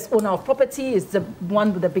the biggest owner of property, is the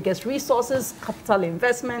one with the biggest resources, capital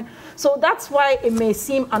investment. So that's why it may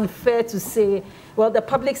seem unfair to say, well, the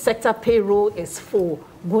public sector payroll is for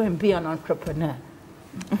go and be an entrepreneur.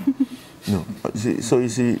 No,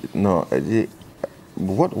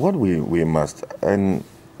 what we must, and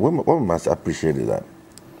what we must appreciate is that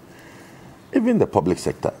even the public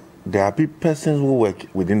sector, there are persons who work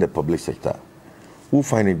within the public sector who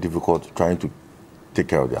find it difficult trying to take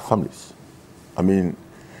care of their families. I mean,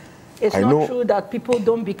 it's not true that people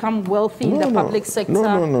don't become wealthy in the public sector.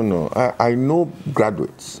 No. I know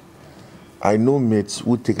graduates. I know mates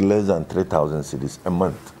who take less than 3,000 cedis a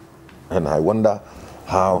month. And I wonder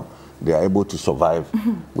how they are able to survive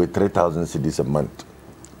with 3,000 cedis a month.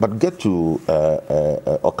 But get to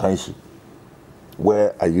Okanshi,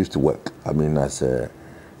 where I used to work, I mean, as a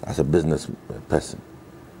business person.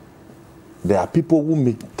 There are people who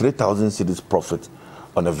make 3,000 cedis profit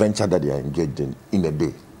on a venture that they are engaged in a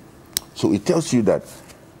day. So it tells you that,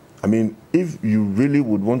 I mean, if you really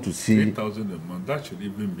would want to see... 3,000 a month, that should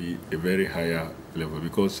even be a very higher level,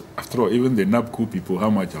 because after all, even the NABCO people, how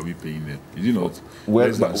much are we paying them? Is it not?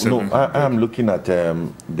 Well, I am looking at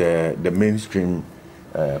the mainstream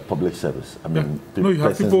public service. I mean, you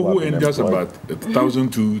have people who earn just about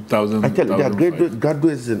 1,000 to 1,000. I tell you, there are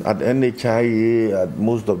graduates at NHIA, at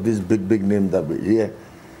most of these big names that we hear,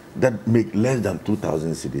 that make less than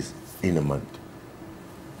 2,000 cedis in a month.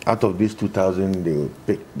 Out of these 2,000, they will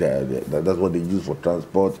pick that's what they use for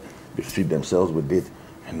transport. They feed themselves with it,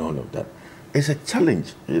 and all of that. It's a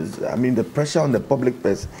challenge. I mean, the pressure on the public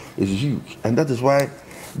purse is huge, and that is why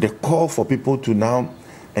the call for people to now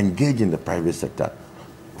engage in the private sector,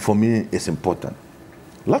 for me, is important.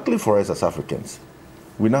 Luckily for us as Africans,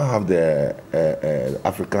 we now have the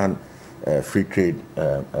African free trade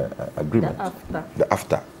agreement, the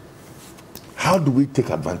AFTA. How do we take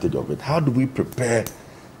advantage of it? How do we prepare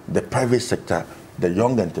the private sector, the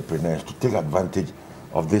young entrepreneurs, to take advantage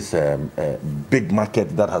of this big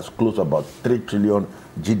market that has close about 3 trillion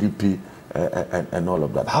GDP and all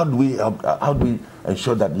of that? How do we help, how do we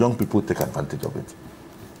ensure that young people take advantage of it?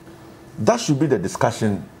 That should be the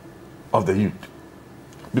discussion of the youth.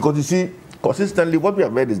 Because you see, consistently what we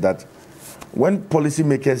have read is that when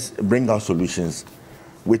policymakers bring out solutions,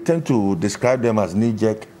 we tend to describe them as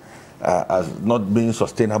knee-jerk, as not being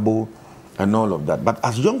sustainable and all of that. But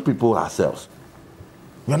as young people ourselves,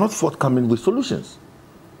 we are not forthcoming with solutions.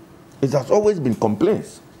 It has always been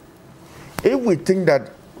complaints. If we think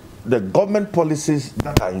that the government policies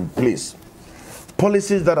that are in place,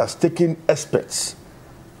 policies that are taking experts,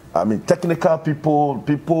 I mean technical people,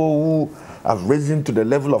 people who have risen to the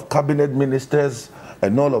level of cabinet ministers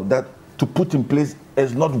and all of that, to put in place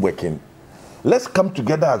is not working. Let's come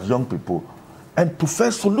together as young people and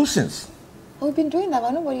prefer solutions. We've been doing that,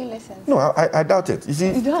 but nobody listens. No, I doubt it. You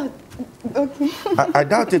see, You doubt? Okay. I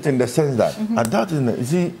doubt it in the sense that I doubt it. You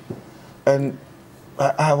see, and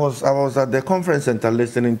I was at the conference center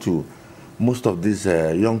listening to most of these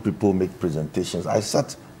young people make presentations. I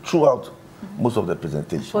sat throughout most of the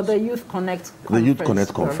presentations for the Youth Connect conference. The Youth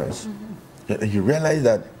Connect conference. You realize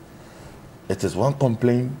that it is one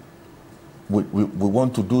complaint. We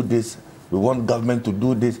want to do this. We want government to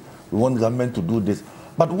do this. We want government to do this.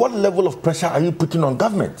 But what level of pressure are you putting on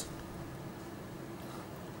government?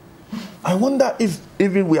 I wonder if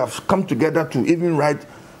even we have come together to even write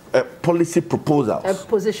policy proposals. A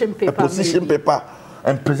position paper. A position paper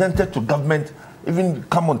and present it to government. Even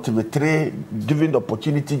come on TV3, given the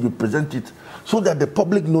opportunity, you present it so that the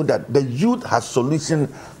public know that the youth has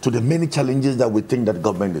solution to the many challenges that we think that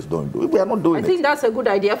government is doing. We are not doing it. I think that's a good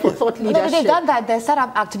idea for thought leadership. No, they've done that, the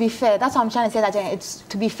Startup Act, to be fair. That's what I'm trying to say, that it's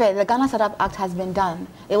to be fair. The Ghana Startup Act has been done.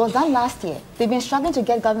 It was done last year. They've been struggling to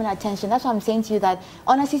get government attention. That's why I'm saying to you that,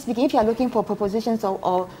 honestly speaking, if you're looking for propositions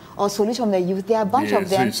or solutions from the youth, there are a bunch of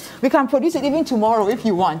them. We can produce it even tomorrow if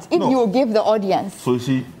you want, if you will give the audience. So you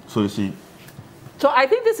see, so I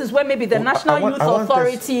think this is where maybe the National Youth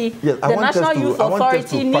Authority,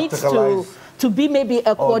 needs to be maybe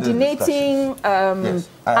a coordinating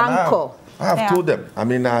anchor. I have told them. I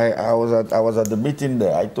mean, I was at the meeting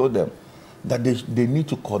there. I told them that they need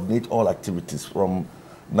to coordinate all activities from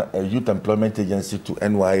Youth Employment Agency to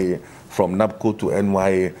NYA, from NABCO to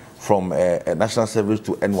NYA, from National Service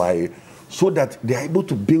to NYA, so that they are able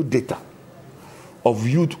to build data of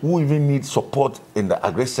youth who even need support in the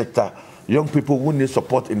agri sector, young people who need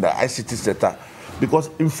support in the ICT sector,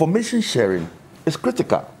 because information sharing is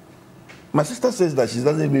critical. My sister says that she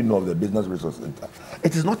doesn't even know of the Business Resource Center.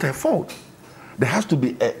 It is not her fault. There has to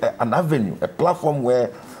be an avenue, a platform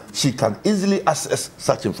where she can easily access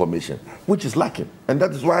such information, which is lacking. And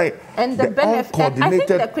that is why and the benefit, I think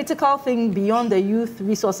the critical thing beyond the Youth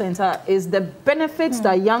Resource Center is the benefits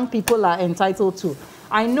that young people are entitled to.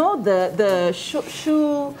 I know the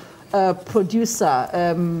shoe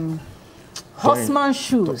producer, Horseman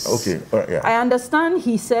Shoes. Okay, yeah. I understand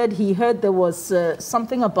he said he heard there was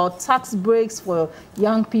something about tax breaks for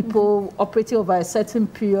young people operating over a certain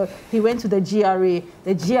period. He went to the GRA.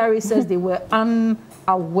 The GRA says they were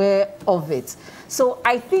unaware of it. So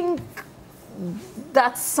I think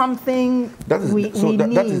that's something we need. So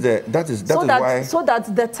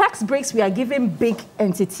that the tax breaks we are giving big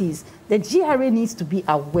entities, the GRA needs to be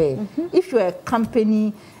aware. If you're a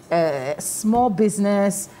company, small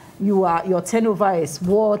business, your turnover is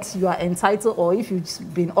what you are entitled, or if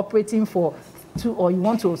you've been operating for or you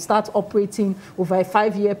want to start operating over a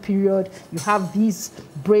 5-year period, you have these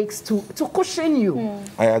breaks to cushion you.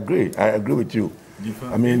 I agree with you.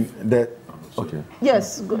 I mean, okay.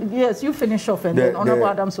 Yes, you finish off and then Honorable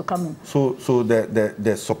Adams will come in. So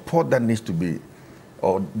the support that needs to be,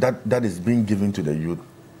 or that is being given to the youth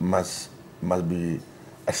must be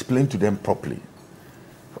explained to them properly.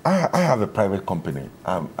 I have a private company.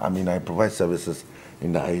 I mean, I provide services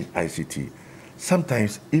in the ICT.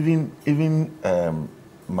 Sometimes even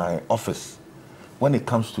my office, when it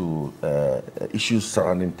comes to issues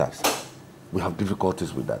surrounding tax, we have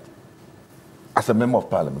difficulties with that. As a member of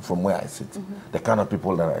parliament, from where I sit, the kind of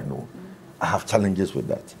people that I know, I have challenges with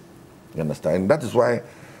that. You understand? And that is why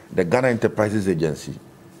the Ghana Enterprises Agency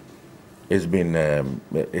is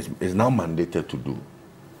now mandated to do.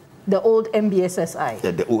 The old MBSSI.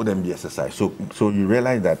 Yeah, the old MBSSI. So you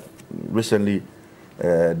realize that recently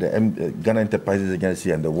the Ghana Enterprises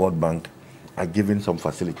Agency and the World Bank are giving some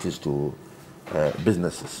facilities to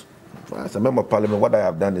businesses. As a member of parliament, what I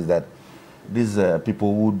have done is that these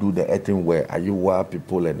people who do the earthenware, Ayuwa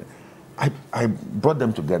people, and I brought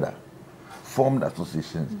them together, formed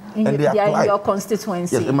associations, and they applied. In your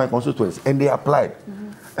constituency? Yes, in my constituency, and they applied.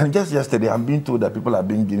 And just yesterday, I'm being told that people are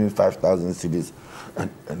being given 5,000 cedis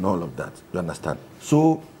and all of that. You understand?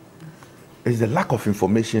 So it's the lack of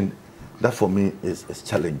information that for me is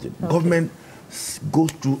challenging. Okay. Government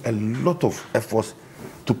goes through a lot of efforts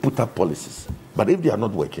to put up policies. But if they are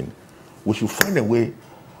not working, we should find a way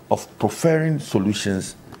of preferring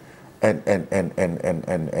solutions and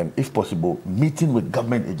if possible, meeting with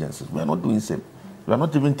government agencies. We are not doing the same. We are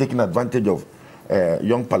not even taking advantage of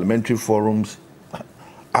young parliamentary forums.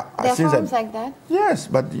 There are forums like that? Yes,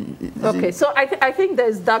 but... Okay, so I think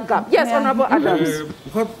there's that gap. Yes, yeah. Honorable Adams.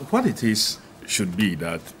 What it is should be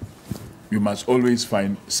that you must always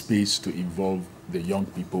find space to involve the young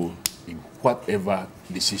people in whatever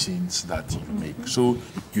decisions that you make, so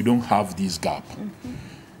you don't have this gap.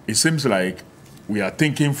 It seems like we are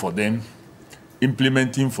thinking for them,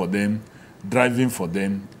 implementing for them, driving for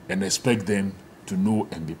them, and expect them to know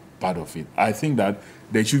and be part of it. I think that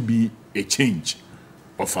there should be a change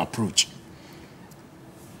of approach.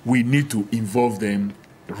 We need to involve them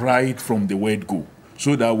right from the word go,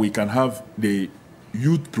 so that we can have the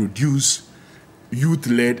youth-produced,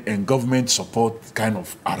 youth-led and government support kind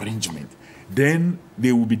of arrangement. Then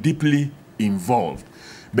they will be deeply involved.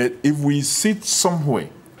 But if we sit somewhere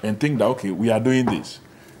and think that, okay, we are doing this,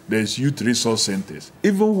 there's youth resource centers.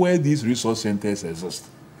 Even where these resource centers exist,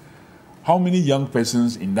 how many young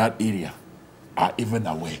persons in that area are even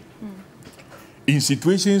aware? In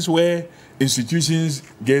situations where institutions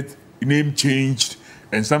get name changed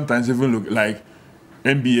and sometimes even look like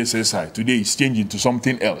MBSSI, today it's changing to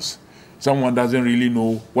something else. Someone doesn't really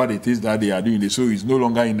know what it is that they are doing, so it's no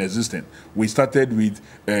longer in existence. We started with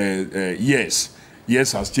YES.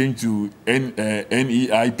 YES has changed to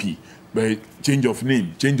NEIP, but change of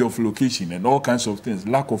name, change of location, and all kinds of things.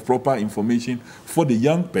 Lack of proper information for the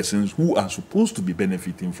young persons who are supposed to be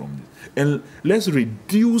benefiting from this. And let's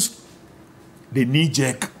reduce the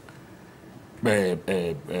knee-jerk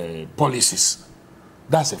policies.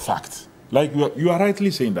 That's a fact. Like you are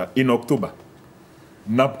rightly saying that in October,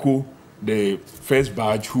 NAPCO, the first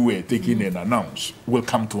batch who were taken and announced, will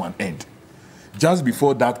come to an end. Just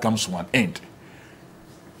before that comes to an end,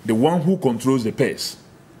 the one who controls the purse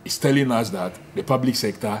is telling us that the public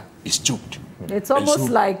sector is choked. It's almost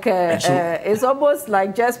it's almost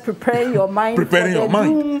like just preparing your mind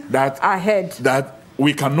that ahead. That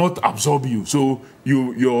we cannot absorb you, so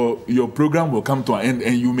your program will come to an end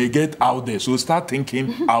and you may get out there. So start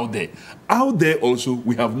thinking out there. Out there also,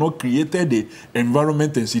 we have not created the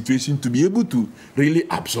environment and situation to be able to really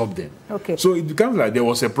absorb them. Okay. So it becomes like there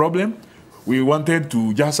was a problem. We wanted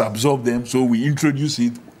to just absorb them, so we introduced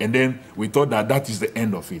it, and then we thought that that is the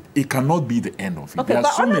end of it. It cannot be the end of it. Okay,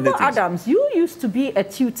 but Honorable Adams, you used to be a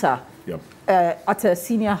tutor at a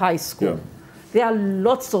senior high school. Yeah. There are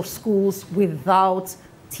lots of schools without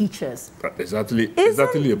teachers. Exactly.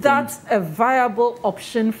 Isn't that a viable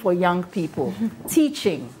option for young people?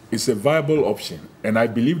 Teaching. It's a viable option. And I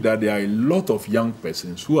believe that there are a lot of young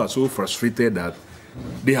persons who are so frustrated that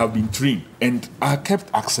they have been trained. And I kept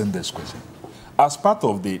asking this question. As part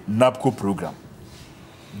of the NAPCO program,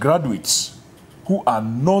 graduates who are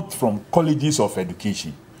not from colleges of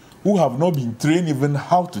education, who have not been trained even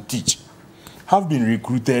how to teach, have been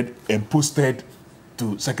recruited and posted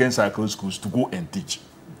to second cycle schools to go and teach.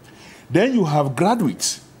 Then you have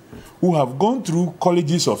graduates who have gone through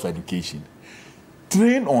colleges of education,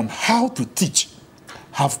 trained on how to teach,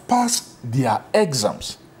 have passed their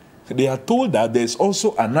exams. They are told that there's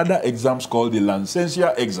also another exams called the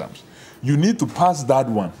licensure exams. You need to pass that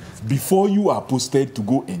one before you are posted to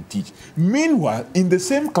go and teach. Meanwhile, in the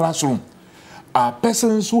same classroom are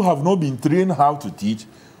persons who have not been trained how to teach,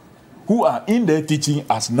 who are in there teaching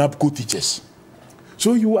as NAPCO teachers.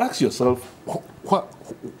 So you ask yourself,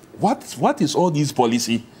 what is all this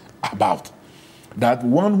policy about? That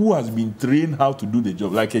one who has been trained how to do the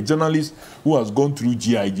job, like a journalist who has gone through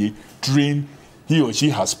GIJ, trained, he or she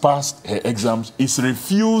has passed her exams, is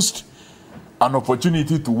refused an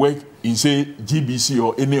opportunity to work in, say, GBC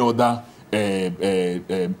or any other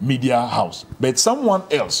media house. But someone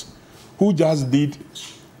else who just did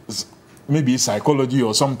maybe psychology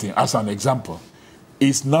or something, as an example,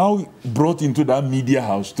 is now brought into that media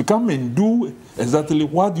house to come and do exactly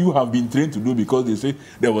what you have been trained to do, because they say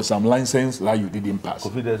there was some license that you didn't pass.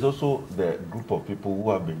 Kofi, there's also the group of people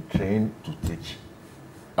who have been trained to teach.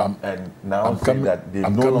 And now that they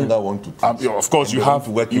no longer want to teach. Of course, you have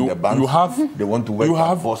to work in the banks. They want to work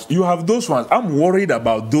you have those ones. I'm worried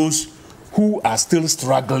about those who are still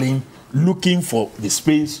struggling looking for the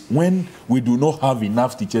space when we do not have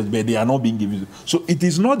enough teachers, but they are not being given. So it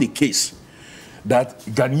is not the case that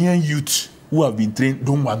Ghanaian youth who have been trained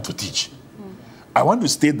don't want to teach. I want to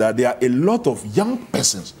state that there are a lot of young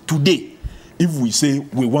persons today. If we say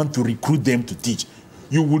we want to recruit them to teach,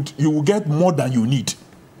 you will get more than you need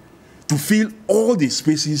to fill all the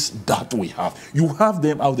spaces that we have. You have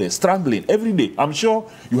them out there struggling every day. I'm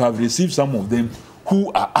sure you have received some of them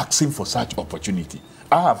who are asking for such opportunity.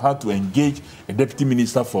 I have had to engage a deputy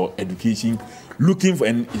minister for education looking for,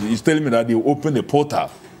 and he's telling me that they will open the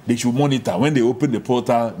portal. They should monitor. When they open the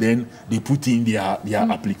portal, then they put in their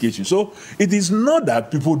application. So it is not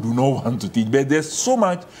that people do not want to teach, but there's so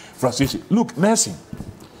much frustration. Look, nursing.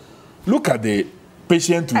 Look at the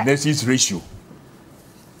patient to nurses ratio.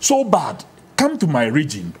 So bad. Come to my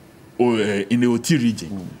region, or in the OT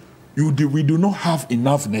region, we do not have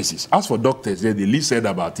enough nurses. As for doctors, the least said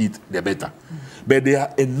about it, the better. But there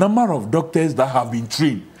are a number of doctors that have been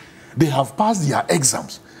trained. They have passed their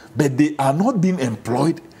exams, but they are not being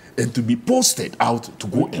employed and to be posted out to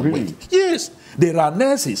go and work. Yes, there are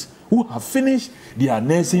nurses who have finished their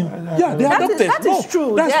nursing. Yeah, they are doctors. That is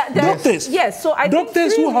true. Doctors. Yes, so I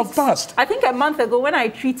doctors think who have passed. I think a month ago when I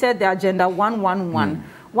treated the Agenda 111,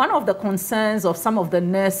 one of the concerns of some of the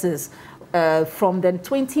nurses from the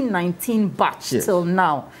 2019 batch till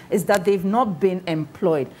now is that they've not been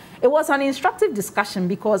employed. It was an instructive discussion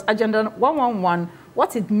because Agenda 111,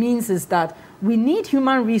 what it means is that we need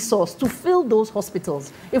human resource to fill those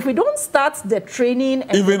hospitals. If we don't start the training...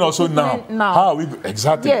 And even also now. How are we...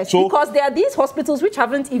 Exactly. Yes, so, because there are these hospitals which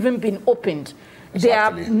haven't even been opened. Exactly. There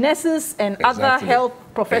are nurses and other health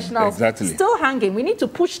professionals still hanging. We need to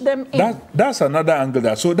push them in. That's another angle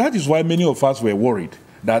there. So that is why many of us were worried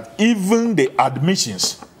that even the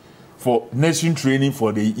admissions for nursing training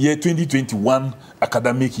for the year 2021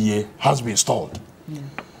 academic year has been stalled.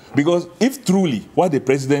 Because if truly what the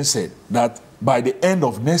president said, that by the end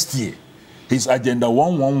of next year, his Agenda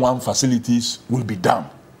 111 facilities will be done,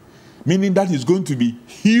 meaning that is going to be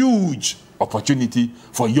huge opportunity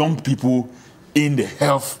for young people in the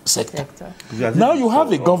health sector. Now you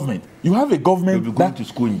have a government. You have a government will be going to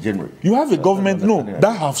school in January. You have a government,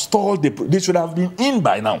 that have stalled they should have been in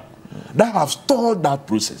by now. That have stalled that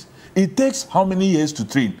process. It takes how many years to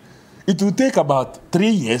train? It will take about 3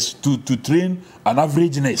 years to train an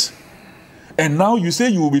average nurse. And now you say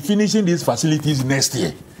you will be finishing these facilities next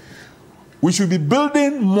year. We should be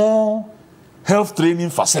building more health training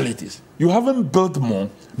facilities. You haven't built more,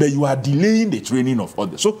 but you are delaying the training of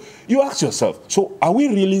others. So you ask yourself, so are we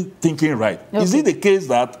really thinking right? Okay. Is it the case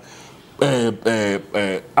that,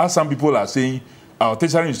 as some people are saying, our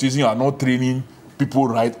tertiary institutions are not training people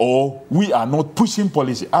right, or we are not pushing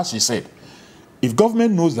policy? As she said, if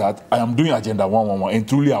government knows that I am doing Agenda 111 and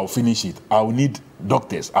truly I will finish it, I will need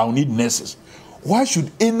doctors, I will need nurses. Why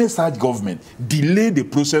should any such government delay the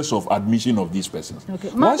process of admission of these persons? Okay.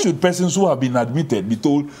 Why should persons who have been admitted be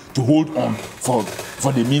told to hold on for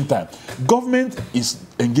the meantime? Government is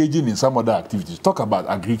engaging in some other activities. Talk about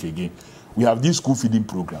agric again. We have these school feeding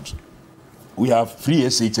programs. We have free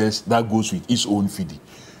SHS that goes with its own feeding.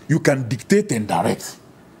 You can dictate and direct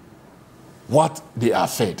what they are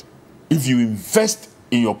fed. If you invest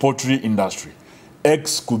in your poultry industry,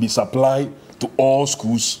 eggs could be supplied to all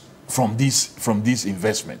schools from this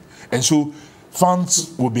investment. And so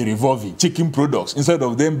funds will be revolving. Chicken products, instead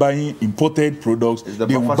of them buying imported products, they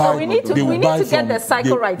will buy. We need to get the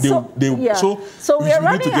cycle right. So we are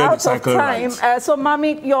running out of time. So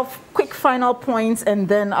Mami, your quick final points, and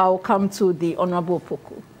then I'll come to the Honorable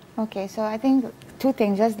Poku. Okay, so I think two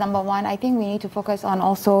things. Just number one, I think we need to focus on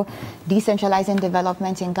also decentralizing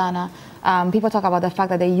development in Ghana. People talk about the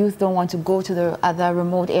fact that the youth don't want to go to the other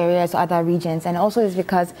remote areas or other regions, and also it's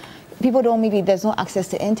because people don't, maybe there's no access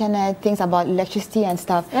to internet, things about electricity and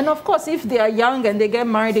stuff. And of course, if they are young and they get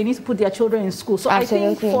married, they need to put their children in school. So absolutely.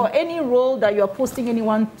 I think for any role that you're posting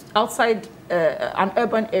anyone outside an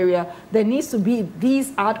urban area, there needs to be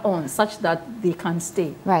these add-ons such that they can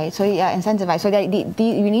stay. Right, so yeah, incentivize. So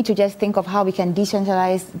we need to just think of how we can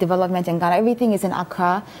decentralize development in Ghana. Everything is in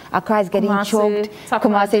Accra. Accra is getting choked.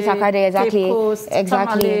 Kumasi, Takoradi, exactly. Coast,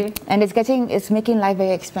 exactly. Tamale. And it's making life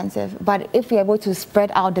very expensive. But if we're able to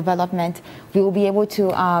spread out development, we will be able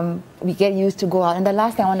to we get youth to go out. And the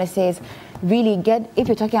last thing I want to say is really if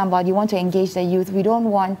you're talking about you want to engage the youth, we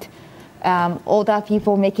don't want older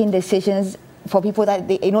people making decisions for people that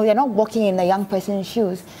they're not walking in the young person's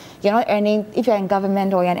shoes. You're not earning, if you're in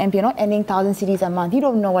government or you're an MP, you're not earning 1,000 cedis a month. You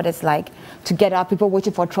don't know what it's like to get up, people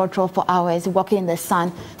waiting for trotro for hours, walking in the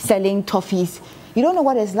sun, selling toffees. You don't know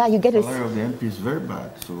what it's like. You get the salary of the MP is very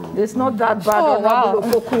bad. So it's not that bad. Oh, wow. Don't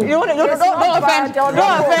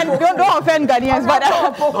offend Ghanaians, but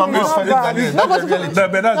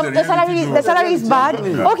the salary is bad.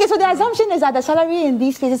 Okay, so the assumption is that the salary in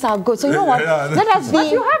these places are good. So you know what? Let us be.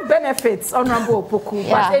 But you have benefits, Honorable Opoku.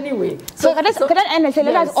 Yeah. But anyway. So can I end and say,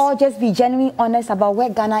 let us all just be genuinely honest about where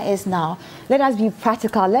Ghana is now. Let us be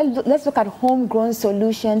practical. Let's look at homegrown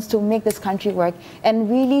solutions to make this country work. And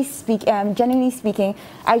really speak, genuinely speaking,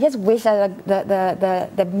 I just wish that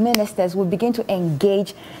the ministers would begin to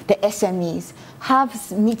engage the SMEs,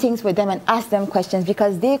 have meetings with them and ask them questions,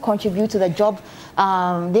 because they contribute to the job.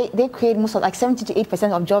 They create most of, like 70 to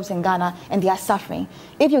 8% of jobs in Ghana, and they are suffering.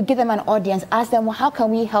 If you give them an audience, ask them, well, how can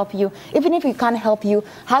we help you? Even if we can't help you,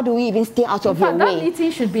 how do we even stay out of your way? That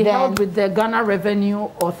meeting should be held with the Ghana Revenue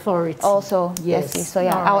Authority. Also, yes. So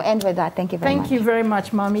yeah, I'll end with that. Thank you very much. Thank you very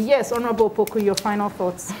much, Mami. Yes, Honorable Opoku, your final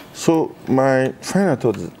thoughts. So my final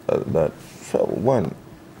thought is that, one,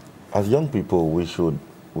 as young people, we should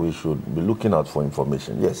be looking out for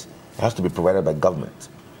information. Yes, it has to be provided by government,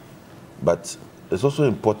 but it's also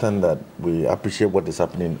important that we appreciate what is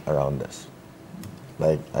happening around us.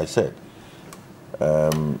 Like I said,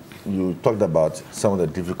 you talked about some of the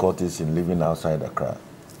difficulties in living outside Accra,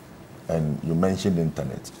 and you mentioned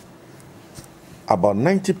internet. About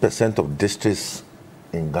 90% of districts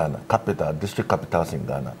in Ghana, district capitals in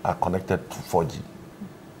Ghana, are connected to 4G.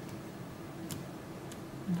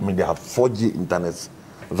 I mean, they have 4G internet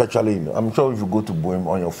virtually. I'm sure if you go to Boeing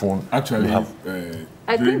on your phone, actually, you have,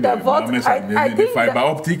 I think the fiber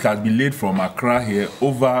optic has been laid from Accra here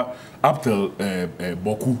over up till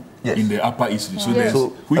Boku in the Upper East. So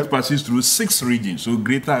which passes through 6 regions. So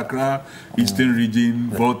Greater Accra, Eastern region,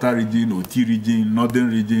 Volta region, Oti region, Northern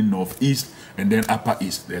region, Northeast, and then Upper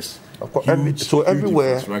East. There's so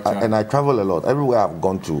everywhere, and I travel a lot. Everywhere I've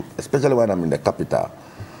gone to, especially when I'm in the capital,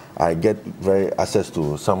 I get very access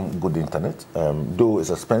to some good internet. Though it's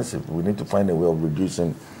expensive, we need to find a way of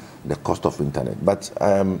reducing the cost of internet. But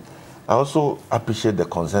I also appreciate the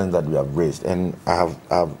concerns that we have raised. And I have,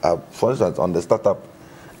 for instance, on the Startup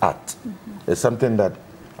Act, it's something that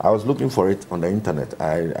I was looking for it on the internet.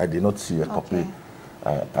 I did not see a copy.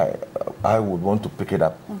 I would want to pick it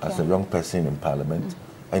up as a young person in Parliament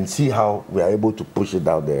and see how we are able to push it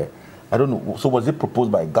out there. I don't know. So was it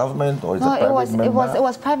proposed by government or is it private member? It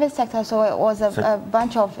was private sector. So it was a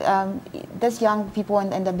bunch of these young people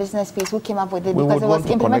in the business space who came up with it, because it was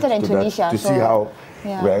implemented in Tunisia. To see how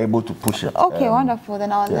we are able to push it. Okay, wonderful.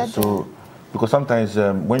 Then I'll let because sometimes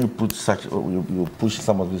when you put you push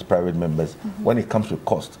some of these private members, when it comes to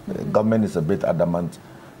cost, the government is a bit adamant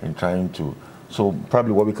in trying to. So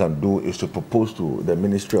probably what we can do is to propose to the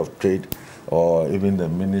Ministry of Trade or even the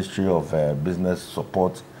Ministry of Business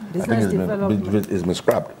Support. I think it's been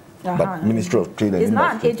scrapped. But Ministry of Trade and Industry. It's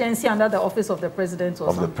not an agency under the office of the President or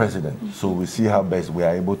something. Of the President. So we see how best we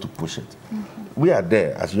are able to push it. We are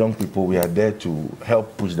there, as young people, we are there to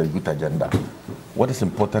help push the youth agenda. What is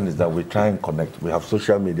important is that we try and connect. We have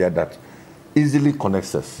social media that easily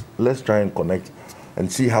connects us. Let's try and connect and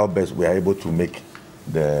see how best we are able to make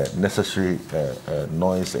the necessary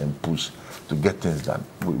noise and push to get things done.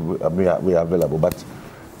 We are available, but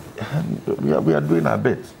we are doing our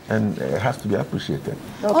bit, and it has to be appreciated.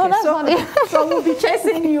 Okay, so we'll be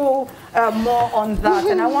chasing you more on that.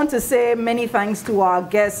 And I want to say many thanks to our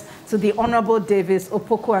guests, to the Honorable Davis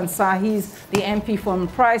Opoku Ansahis, the MP from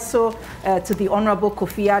Priso, to the Honorable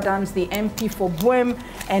Kofi Adams, the MP for Boem,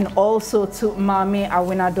 and also to Mami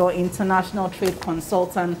Awinado, International Trade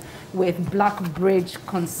Consultant with Black Bridge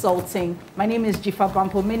Consulting. My name is Jifa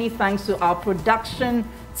Bampo. Many thanks to our production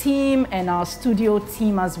team and our studio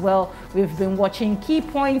team as well. We've been watching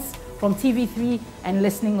Keypoints from TV3 and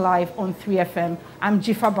listening live on 3FM. I'm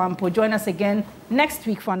Jifa Bampo. Join us again next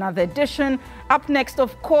week for another edition. Up next,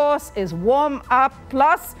 of course, is Warm Up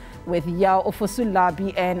Plus with Yao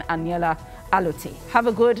Ofosulabi and Aniela Alote. Have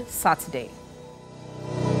a good Saturday.